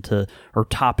put into, or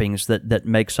toppings that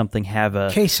make something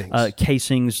have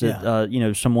casings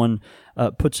that someone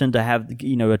puts in to have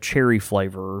a cherry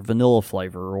flavor or vanilla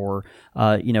flavor, or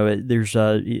there's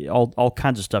all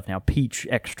kinds of stuff now, peach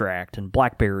extract and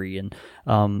blackberry, and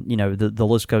the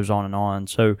list goes on and on.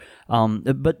 So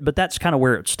but that's kind of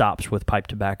where it stops with pipe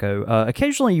tobacco.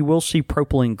 Occasionally you will see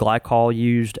propylene glycol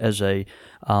used as a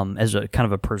kind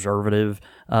of a preservative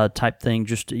type thing.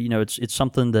 Just it's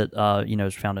something that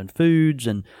is found in foods,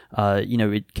 and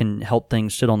it can help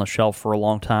things sit on the shelf for a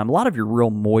long time. A lot of your real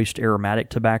moist aromatic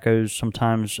tobaccos,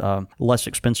 sometimes less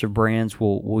expensive brands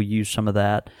will use some of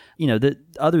that.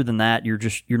 Other than that,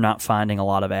 you're not finding a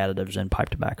lot of additives in pipe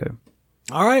tobacco.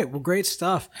 All right, well, great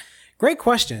stuff. Great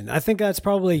question. I think that's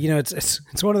probably, it's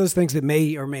one of those things that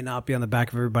may or may not be on the back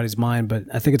of everybody's mind, but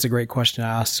I think it's a great question to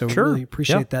ask. So sure. Really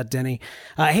appreciate that, Denny.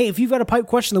 Hey, if you've got a pipe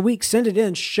question of the week, send it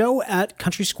in,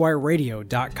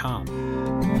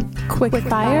 show@countrysquireradio.com. Quick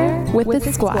fire with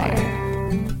the Squire.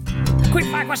 Quick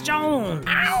fire question.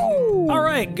 Ow! All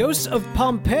right, Ghosts of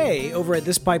Pompeii over at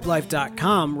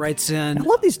thispipelife.com writes in. I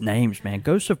love these names, man.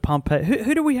 Ghosts of Pompeii.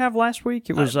 Who did we have last week?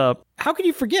 It was how can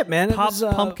you forget, man?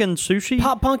 Pumpkin Sushi.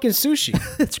 Pop Pumpkin Sushi.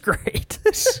 That's great.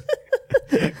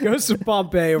 Ghosts of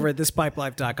Pompeii over at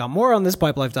thispipelife.com. More on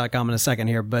thispipelife.com in a second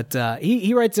here, but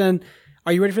he writes in.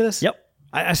 Are you ready for this? Yep.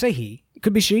 I say he. It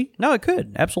could be she. No, it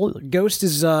could. Absolutely. Ghost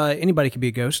is anybody could be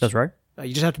a ghost. That's right.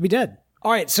 You just have to be dead.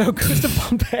 All right, so Ghost of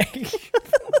Pompeii.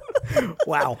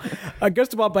 Wow.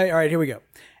 Ghost of Pompeii. All right, here we go.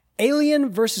 Alien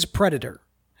versus Predator.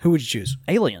 Who would you choose?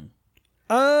 Alien.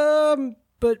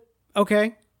 But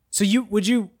okay. So you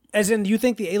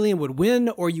think the alien would win,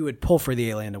 or you would pull for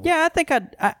the alien to win? Yeah, I think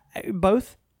I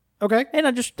both. Okay. And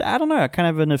I don't know. I kind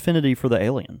of have an affinity for the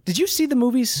alien. Did you see the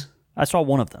movies? I saw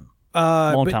one of them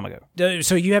a long time ago.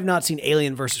 So you have not seen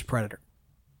Alien versus Predator?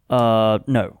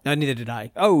 No. Neither did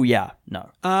I. Oh, yeah.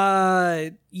 No.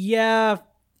 Yeah.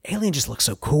 Alien just looks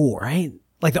so cool, right?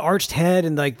 Like the arched head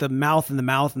and like the mouth and the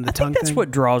tongue. I think that's thing.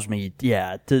 What draws me.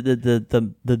 Yeah,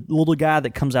 the little guy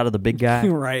that comes out of the big guy.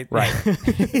 Right.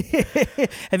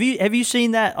 Have you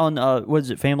seen that on what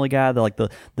is it, Family Guy? The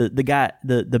guy,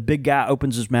 the big guy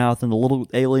opens his mouth and the little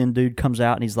alien dude comes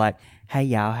out and he's like, "Hey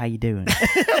y'all, how you doing?"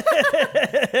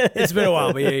 It's been a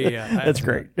while, but yeah. That's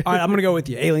great. All right, I'm gonna go with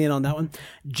you, Alien, on that one.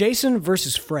 Jason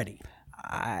versus Freddy.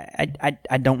 I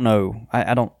don't know.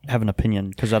 I don't have an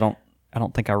opinion because I don't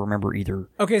think I remember either.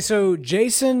 Okay, so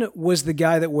Jason was the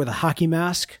guy that wore the hockey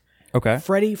mask. Okay.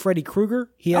 Freddy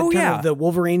Krueger. He had kind of the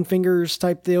Wolverine fingers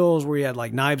type deals where he had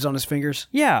like knives on his fingers.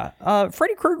 Yeah.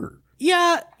 Freddy Krueger.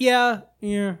 Yeah.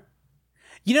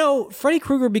 Freddy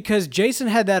Krueger, because Jason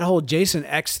had that whole Jason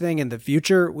X thing in the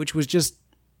future, which was just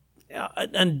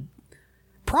and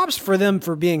props for them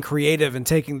for being creative and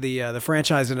taking the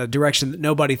franchise in a direction that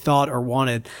nobody thought or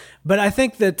wanted. But I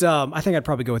think that I'd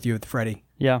probably go with you with Freddy.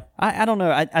 Yeah, I don't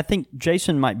know. I think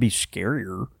Jason might be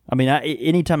scarier. I mean,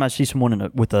 anytime I see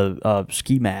someone with a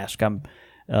ski mask, I'm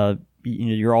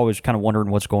you're always kind of wondering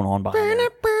what's going on behind there.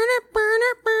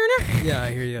 Yeah,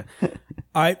 I hear you.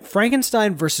 All right,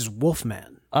 Frankenstein versus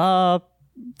Wolfman.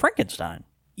 Frankenstein.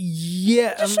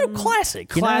 Yeah, just so classic.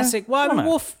 Classic. You know? Well, I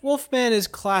mean, Wolfman is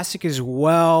classic as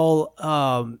well.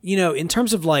 In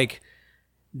terms of like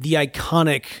the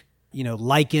iconic,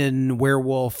 lichen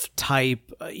werewolf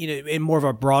type, in more of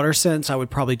a broader sense, I would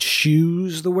probably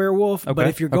choose the werewolf. Okay, but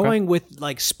if you're going with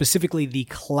like specifically the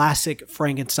classic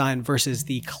Frankenstein versus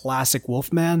the classic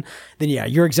Wolfman, then yeah,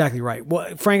 you're exactly right.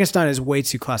 Well, Frankenstein is way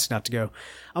too classic not to go.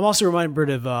 I'm also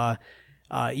reminded of,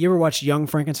 you ever watched Young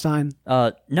Frankenstein?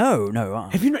 No.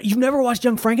 Have you? You've never watched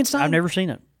Young Frankenstein? I've never seen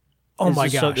it. Oh my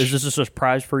gosh! Is this a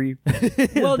surprise for you?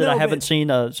 Well, that I haven't seen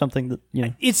something that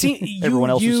everyone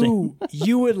else has seen.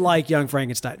 You would like Young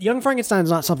Frankenstein. Young Frankenstein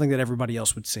is not something that everybody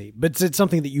else would see, but it's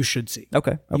something that you should see.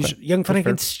 Okay. Young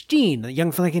Frankenstein.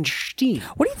 Young Frankenstein.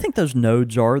 What do you think those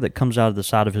nodes are that comes out of the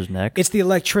side of his neck? It's the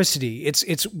electricity.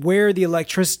 It's where the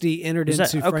electricity entered into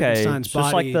Frankenstein's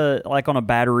body. Just like on a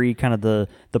battery, kind of the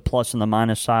plus and the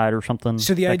minus side or something.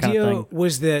 So the idea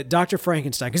was that Dr.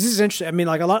 Frankenstein, because this is interesting. I mean,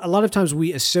 like a lot of times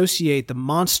we associate the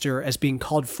monster as being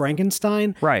called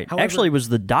Frankenstein. Right. However, actually, it was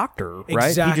the doctor, right?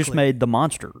 Exactly. He just made the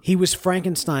monster. He was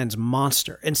Frankenstein's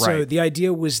monster. And so the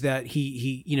idea was that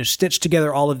he stitched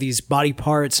together all of these body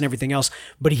parts and everything else,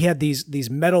 but he had these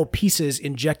metal pieces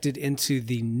injected into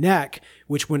the neck,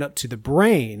 which went up to the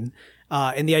brain.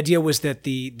 And the idea was that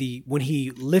the when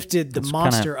he lifted the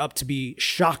monster up to be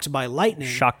shocked by lightning,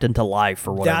 shocked into life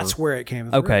or whatever, that's where it came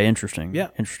from. Okay, interesting. Yeah,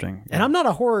 interesting. And I'm not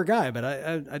a horror guy, but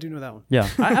I do know that one. Yeah,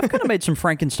 I've kind of made some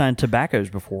Frankenstein tobaccos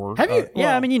before. Have you?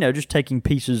 Yeah, I mean, just taking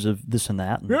pieces of this and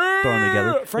that and throwing them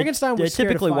together. Frankenstein was they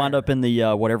typically wind up in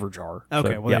the whatever jar.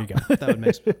 Okay, well there you go. That would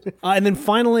make sense. And then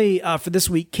finally for this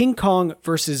week, King Kong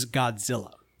versus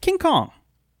Godzilla. King Kong.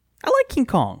 I like King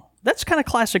Kong. That's kind of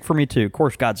classic for me, too. Of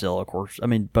course, Godzilla, of course. I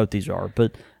mean, both these are.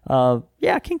 But,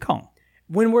 yeah, King Kong.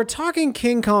 When we're talking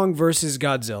King Kong versus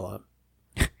Godzilla,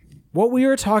 what we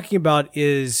are talking about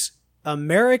is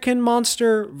American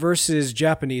monster versus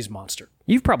Japanese monster.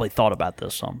 You've probably thought about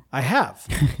this some. I have.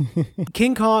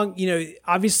 King Kong,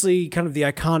 obviously kind of the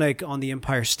iconic on the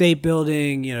Empire State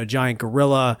Building, giant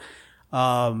gorilla.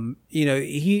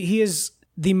 He is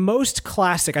the most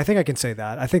classic, I think I can say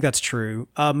that. I think that's true.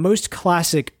 Most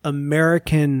classic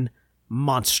American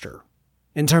monster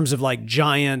in terms of like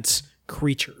giant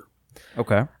creature.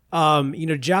 Okay.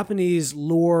 Japanese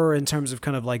lore in terms of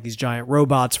kind of like these giant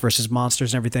robots versus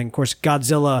monsters and everything. Of course,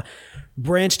 Godzilla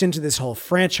branched into this whole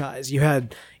franchise. You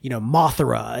had,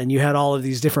 Mothra, and you had all of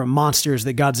these different monsters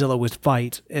that Godzilla would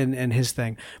fight and his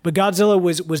thing. But Godzilla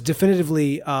was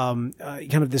definitively kind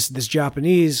of this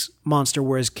Japanese monster,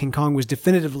 whereas King Kong was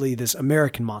definitively this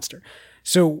American monster.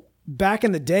 So back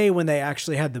in the day when they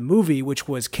actually had the movie, which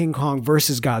was King Kong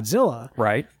versus Godzilla,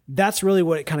 right? That's really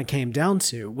what it kind of came down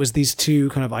to, was these two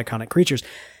kind of iconic creatures.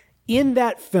 In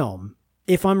that film,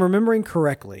 if I'm remembering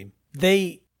correctly,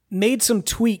 they made some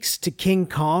tweaks to King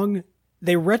Kong.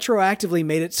 They retroactively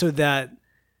made it so that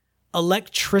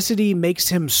electricity makes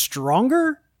him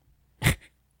stronger,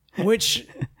 which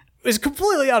is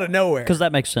completely out of nowhere. Because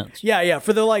that makes sense. Yeah.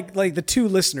 For the like the two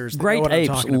listeners, great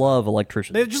apes love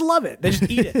electricity. They just love it. They just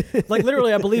eat it. Like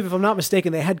literally, I believe, if I'm not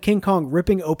mistaken, they had King Kong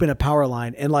ripping open a power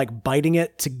line and like biting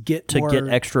it to get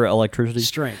extra electricity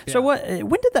strength. Yeah. So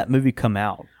when did that movie come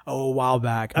out? Oh, a while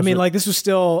back. This was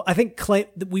still, I think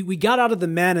we got out of the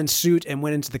man in suit and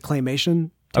went into the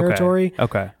claymation territory.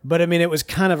 Okay. But it was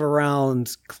kind of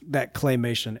around that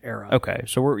claymation era. Okay.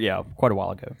 So we're quite a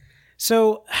while ago.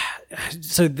 So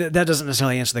that doesn't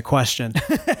necessarily answer the question.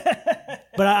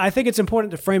 But I think it's important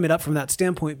to frame it up from that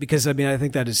standpoint, because I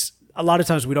think that is, a lot of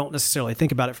times we don't necessarily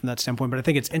think about it from that standpoint, but I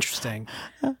think it's interesting.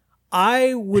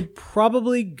 I would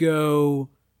probably go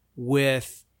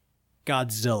with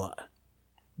Godzilla.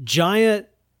 Giant,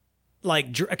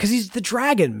 because he's the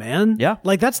dragon, man. Yeah.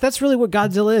 That's really what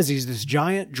Godzilla is. He's this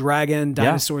giant dragon,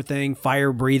 dinosaur thing,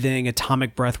 fire breathing,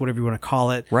 atomic breath, whatever you want to call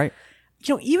it. Right.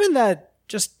 Even that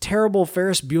just terrible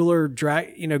Ferris Bueller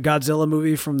Godzilla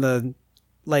movie from the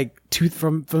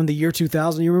from the year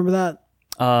 2000. You remember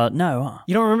that? No.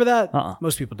 You don't remember that?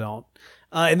 Most people don't.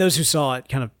 And those who saw it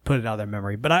kind of put it out of their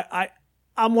memory. But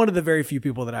I'm one of the very few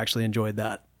people that actually enjoyed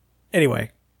that.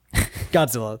 Anyway,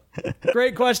 Godzilla.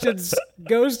 Great questions.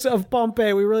 Ghosts of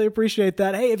Pompeii. We really appreciate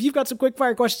that. Hey, if you've got some quick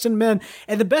fire questions, send them in.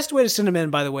 And the best way to send them in,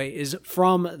 by the way, is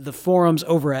from the forums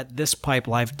over at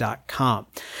thispipelife.com.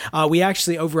 We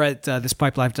actually, over at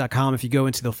thispipelife.com, if you go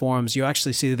into the forums, you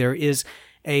actually see there is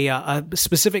a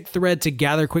specific thread to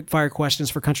gather quick-fire questions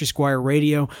for Country Squire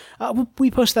Radio. We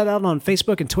post that out on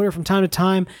Facebook and Twitter from time to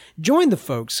time. Join the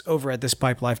folks over at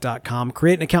thispipelife.com.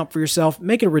 Create an account for yourself.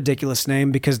 Make it a ridiculous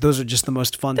name because those are just the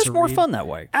most fun to read. It's more fun that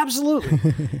way. Absolutely.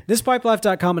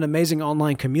 Thispipelife.com, an amazing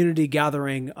online community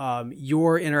gathering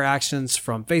your interactions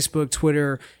from Facebook,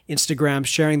 Twitter, Instagram,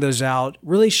 sharing those out,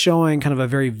 really showing kind of a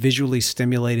very visually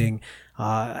stimulating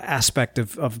aspect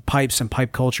of pipes and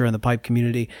pipe culture and the pipe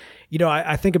community. You know,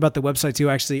 I think about the website too.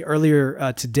 Actually,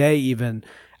 earlier today, even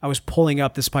I was pulling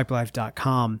up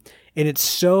thispipelife.com, and it's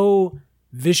so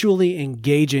visually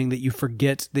engaging that you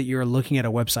forget that you're looking at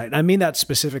a website. And I mean that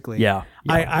specifically. Yeah.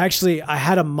 I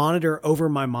had a monitor over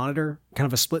my monitor, kind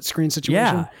of a split screen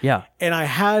situation. Yeah. And I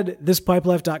had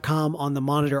thispipelife.com on the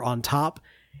monitor on top.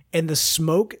 And the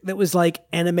smoke that was like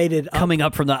animated coming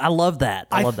up from the, I love that.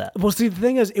 I love that. Well, see, the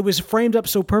thing is, it was framed up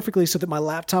so perfectly so that my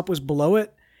laptop was below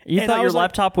it. You thought your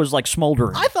laptop was like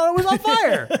smoldering. I thought it was on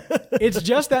fire. It's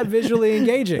just that visually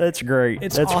engaging. That's great.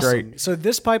 That's awesome. Great. So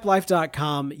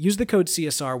thispipelife.com, use the code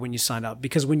CSR when you sign up,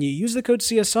 because when you use the code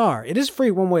CSR, it is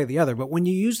free one way or the other, but when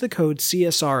you use the code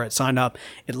CSR at sign up,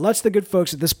 it lets the good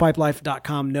folks at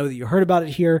thispipelife.com know that you heard about it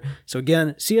here. So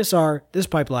again, CSR,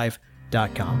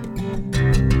 thispipelife.com.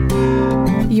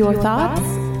 Your thoughts,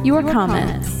 your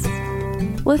comments,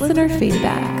 listener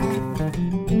feedback.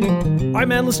 All right,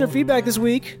 man, listener feedback this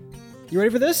week. You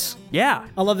ready for this? Yeah.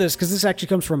 I love this because this actually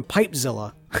comes from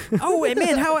Pipezilla. Oh,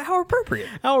 man, how appropriate.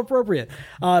 How appropriate.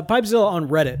 Pipezilla on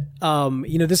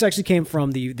Reddit. This actually came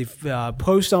from the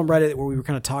post on Reddit where we were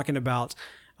kind of talking about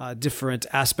different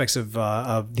aspects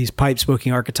of these pipe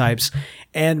smoking archetypes.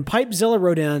 And Pipezilla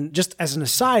wrote in, just as an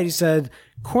aside, he said,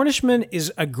 Cornishman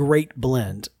is a great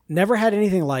blend. Never had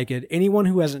anything like it. Anyone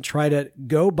who hasn't tried it,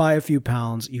 go buy a few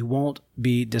pounds. You won't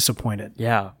be disappointed.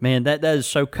 Yeah, man, that is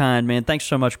so kind, man. Thanks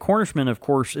so much. Cornishman, of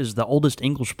course, is the oldest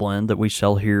English blend that we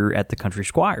sell here at the Country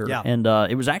Squire. Yeah. And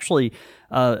it was actually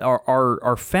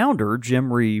our founder,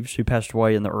 Jim Reeves, who passed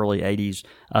away in the early 80s.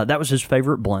 That was his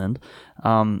favorite blend.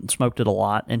 Smoked it a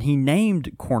lot. And he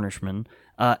named Cornishman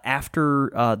after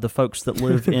the folks that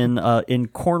live in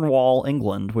Cornwall,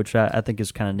 England, which I think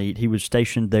is kind of neat. He was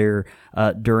stationed there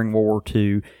during World War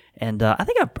II. And I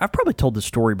think I've probably told this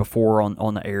story before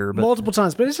on the air, but multiple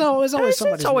times. But it's always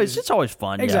it's always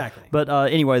fun. Exactly. Yeah. But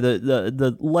anyway,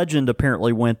 the legend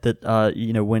apparently went that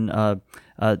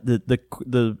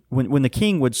when the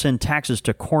king would send taxes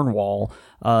to Cornwall,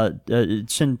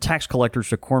 send tax collectors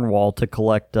to Cornwall to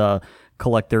collect their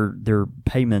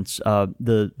payments,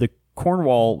 the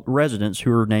Cornwall residents,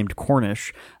 who are named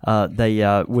Cornish,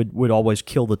 they would always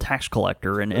kill the tax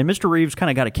collector, and Mr. Reeves kind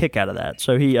of got a kick out of that,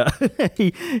 so he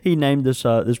he named this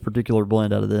particular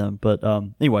blend out of them. But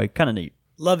anyway, kind of neat.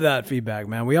 Love that feedback,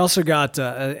 man. We also got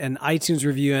an iTunes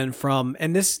review in from,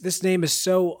 and this name is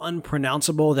so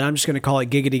unpronounceable that I'm just going to call it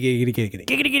Giggity Giggity Giggity.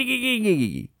 Giggity Giggity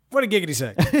Giggity. What did Giggity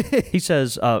say? He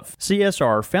says,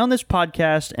 CSR, found this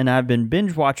podcast and I've been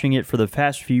binge watching it for the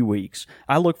past few weeks.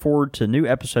 I look forward to new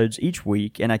episodes each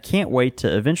week, and I can't wait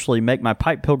to eventually make my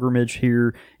pipe pilgrimage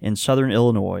here in Southern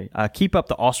Illinois. Keep up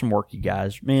the awesome work, you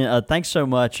guys. Man, thanks so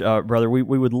much, brother. We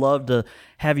would love to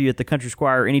have you at the Country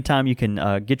Squire anytime you can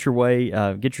get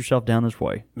yourself down this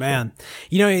way. Man,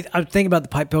 I'm thinking about the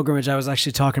pipe pilgrimage. I was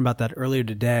actually talking about that earlier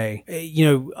today.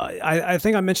 I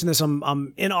think I mentioned this.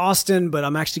 I'm in Austin, but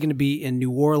I'm actually going to be in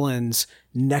New Orleans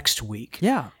next week.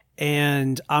 Yeah.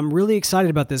 And I'm really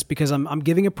excited about this because I'm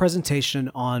giving a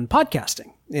presentation on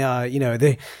podcasting.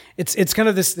 It's kind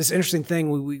of this interesting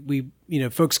thing. We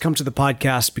folks come to the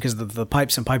podcast because of the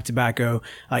pipes and pipe tobacco.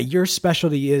 Your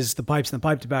specialty is the pipes and the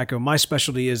pipe tobacco. My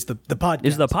specialty is the podcast.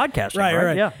 Is the podcasting,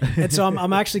 right? Yeah. And so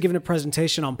I'm actually giving a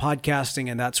presentation on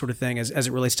podcasting and that sort of thing as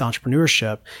it relates to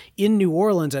entrepreneurship in New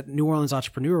Orleans at New Orleans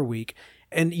Entrepreneur Week.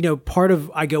 And,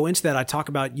 I go into that, I talk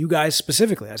about you guys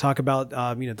specifically. I talk about,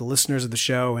 the listeners of the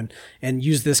show and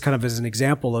use this kind of as an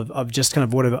example of just kind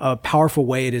of what a powerful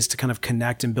way it is to kind of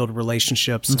connect and build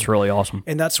relationships. It's really awesome.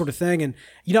 And that sort of thing. And,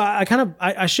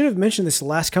 I should have mentioned this the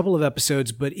last couple of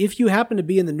episodes, but if you happen to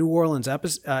be in the New Orleans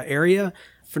area,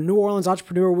 for New Orleans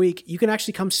Entrepreneur Week, you can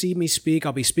actually come see me speak.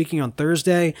 I'll be speaking on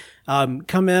Thursday.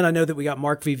 Come in. I know that we got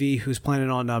Mark VV who's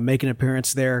planning on making an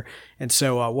appearance there. And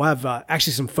so we'll have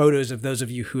actually some photos of those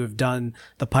of you who have done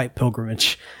the pipe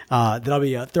pilgrimage that I'll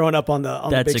be throwing up on the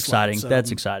That's big exciting. slide. So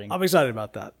That's exciting. I'm excited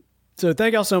about that. So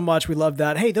thank y'all so much. We love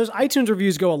that. Hey, those iTunes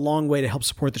reviews go a long way to help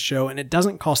support the show, and it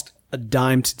doesn't cost a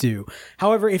dime to do.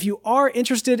 However, if you are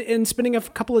interested in spending a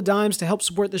couple of dimes to help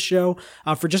support the show,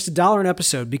 for just $1 an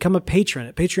episode, become a patron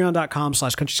at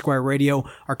patreon.com/Country Squire Radio,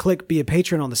 or click Be a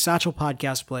Patron on the Satchel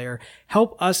Podcast Player.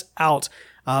 Help us out.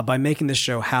 by making this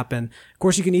show happen. Of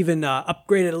course, you can even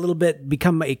upgrade it a little bit,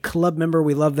 become a club member.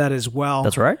 We love that as well.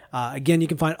 That's right. Again, you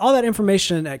can find all that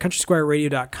information at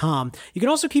countrysquireradio.com. You can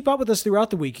also keep up with us throughout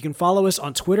the week. You can follow us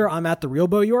on Twitter. I'm at The Real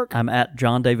Bo York. I'm at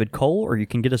John David Cole, or you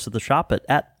can get us at the shop at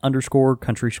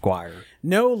 _Country Squire.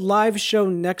 No live show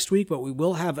next week, but we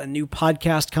will have a new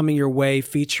podcast coming your way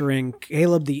featuring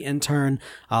Caleb the intern.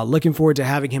 Looking forward to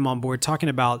having him on board, talking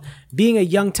about being a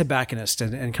young tobacconist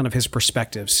and kind of his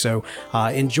perspectives. So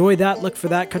enjoy that. Look for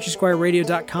that.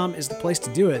 CountrySquireRadio.com is the place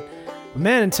to do it. But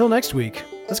man, until next week,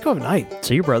 let's go have a night.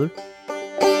 See you, brother.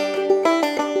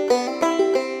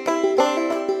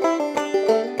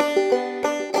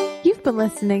 You've been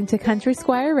listening to Country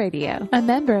Squire Radio, a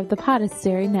member of the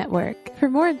Podastery Network. For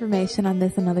more information on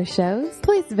this and other shows,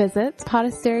 please visit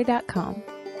podastery.com.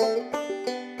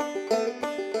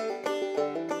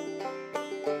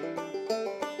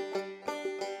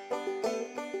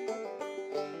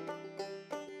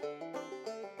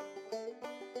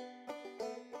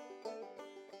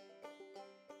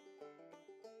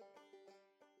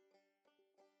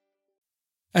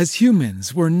 As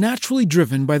humans, we're naturally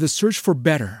driven by the search for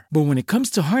better. But when it comes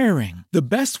to hiring, the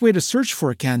best way to search for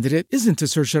a candidate isn't to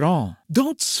search at all.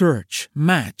 Don't search,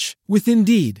 match with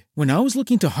Indeed. When I was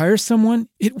looking to hire someone,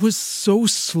 it was so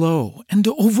slow and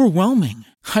overwhelming.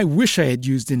 I wish I had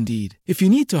used Indeed. If you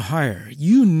need to hire,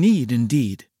 you need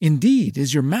Indeed. Indeed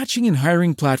is your matching and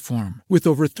hiring platform with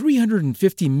over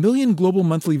 350 million global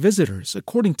monthly visitors,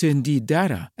 according to Indeed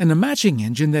data, and a matching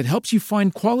engine that helps you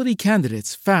find quality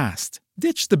candidates fast.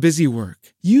 Ditch the busy work.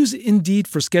 Use Indeed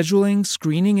for scheduling,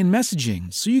 screening, and messaging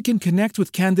so you can connect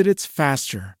with candidates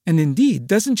faster. And Indeed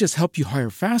doesn't just help you hire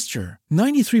faster.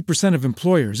 93% of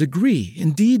employers agree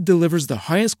Indeed delivers the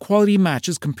highest quality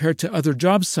matches compared to other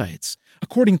job sites,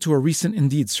 according to a recent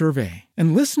Indeed survey.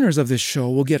 And listeners of this show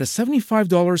will get a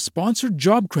 $75 sponsored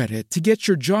job credit to get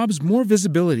your jobs more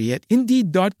visibility at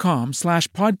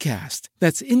Indeed.com/podcast.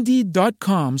 That's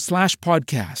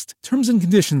Indeed.com/podcast. Terms and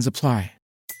conditions apply.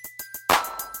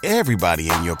 Everybody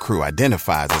in your crew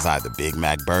identifies as either Big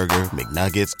Mac Burger,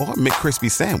 McNuggets, or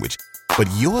McCrispy Sandwich. But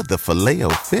you're the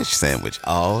Filet-O-Fish Sandwich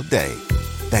all day.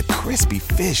 That crispy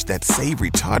fish, that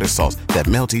savory tartar sauce, that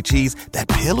melty cheese, that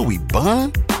pillowy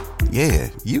bun. Yeah,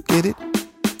 you get it.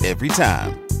 Every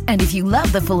time. And if you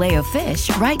love the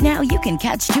Filet-O-Fish, right now you can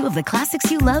catch two of the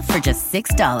classics you love for just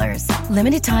 $6.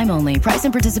 Limited time only. Price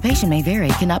and participation may vary.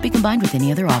 Cannot be combined with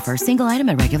any other offer. Single item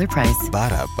at regular price.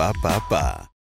 Ba-da-ba-ba-ba.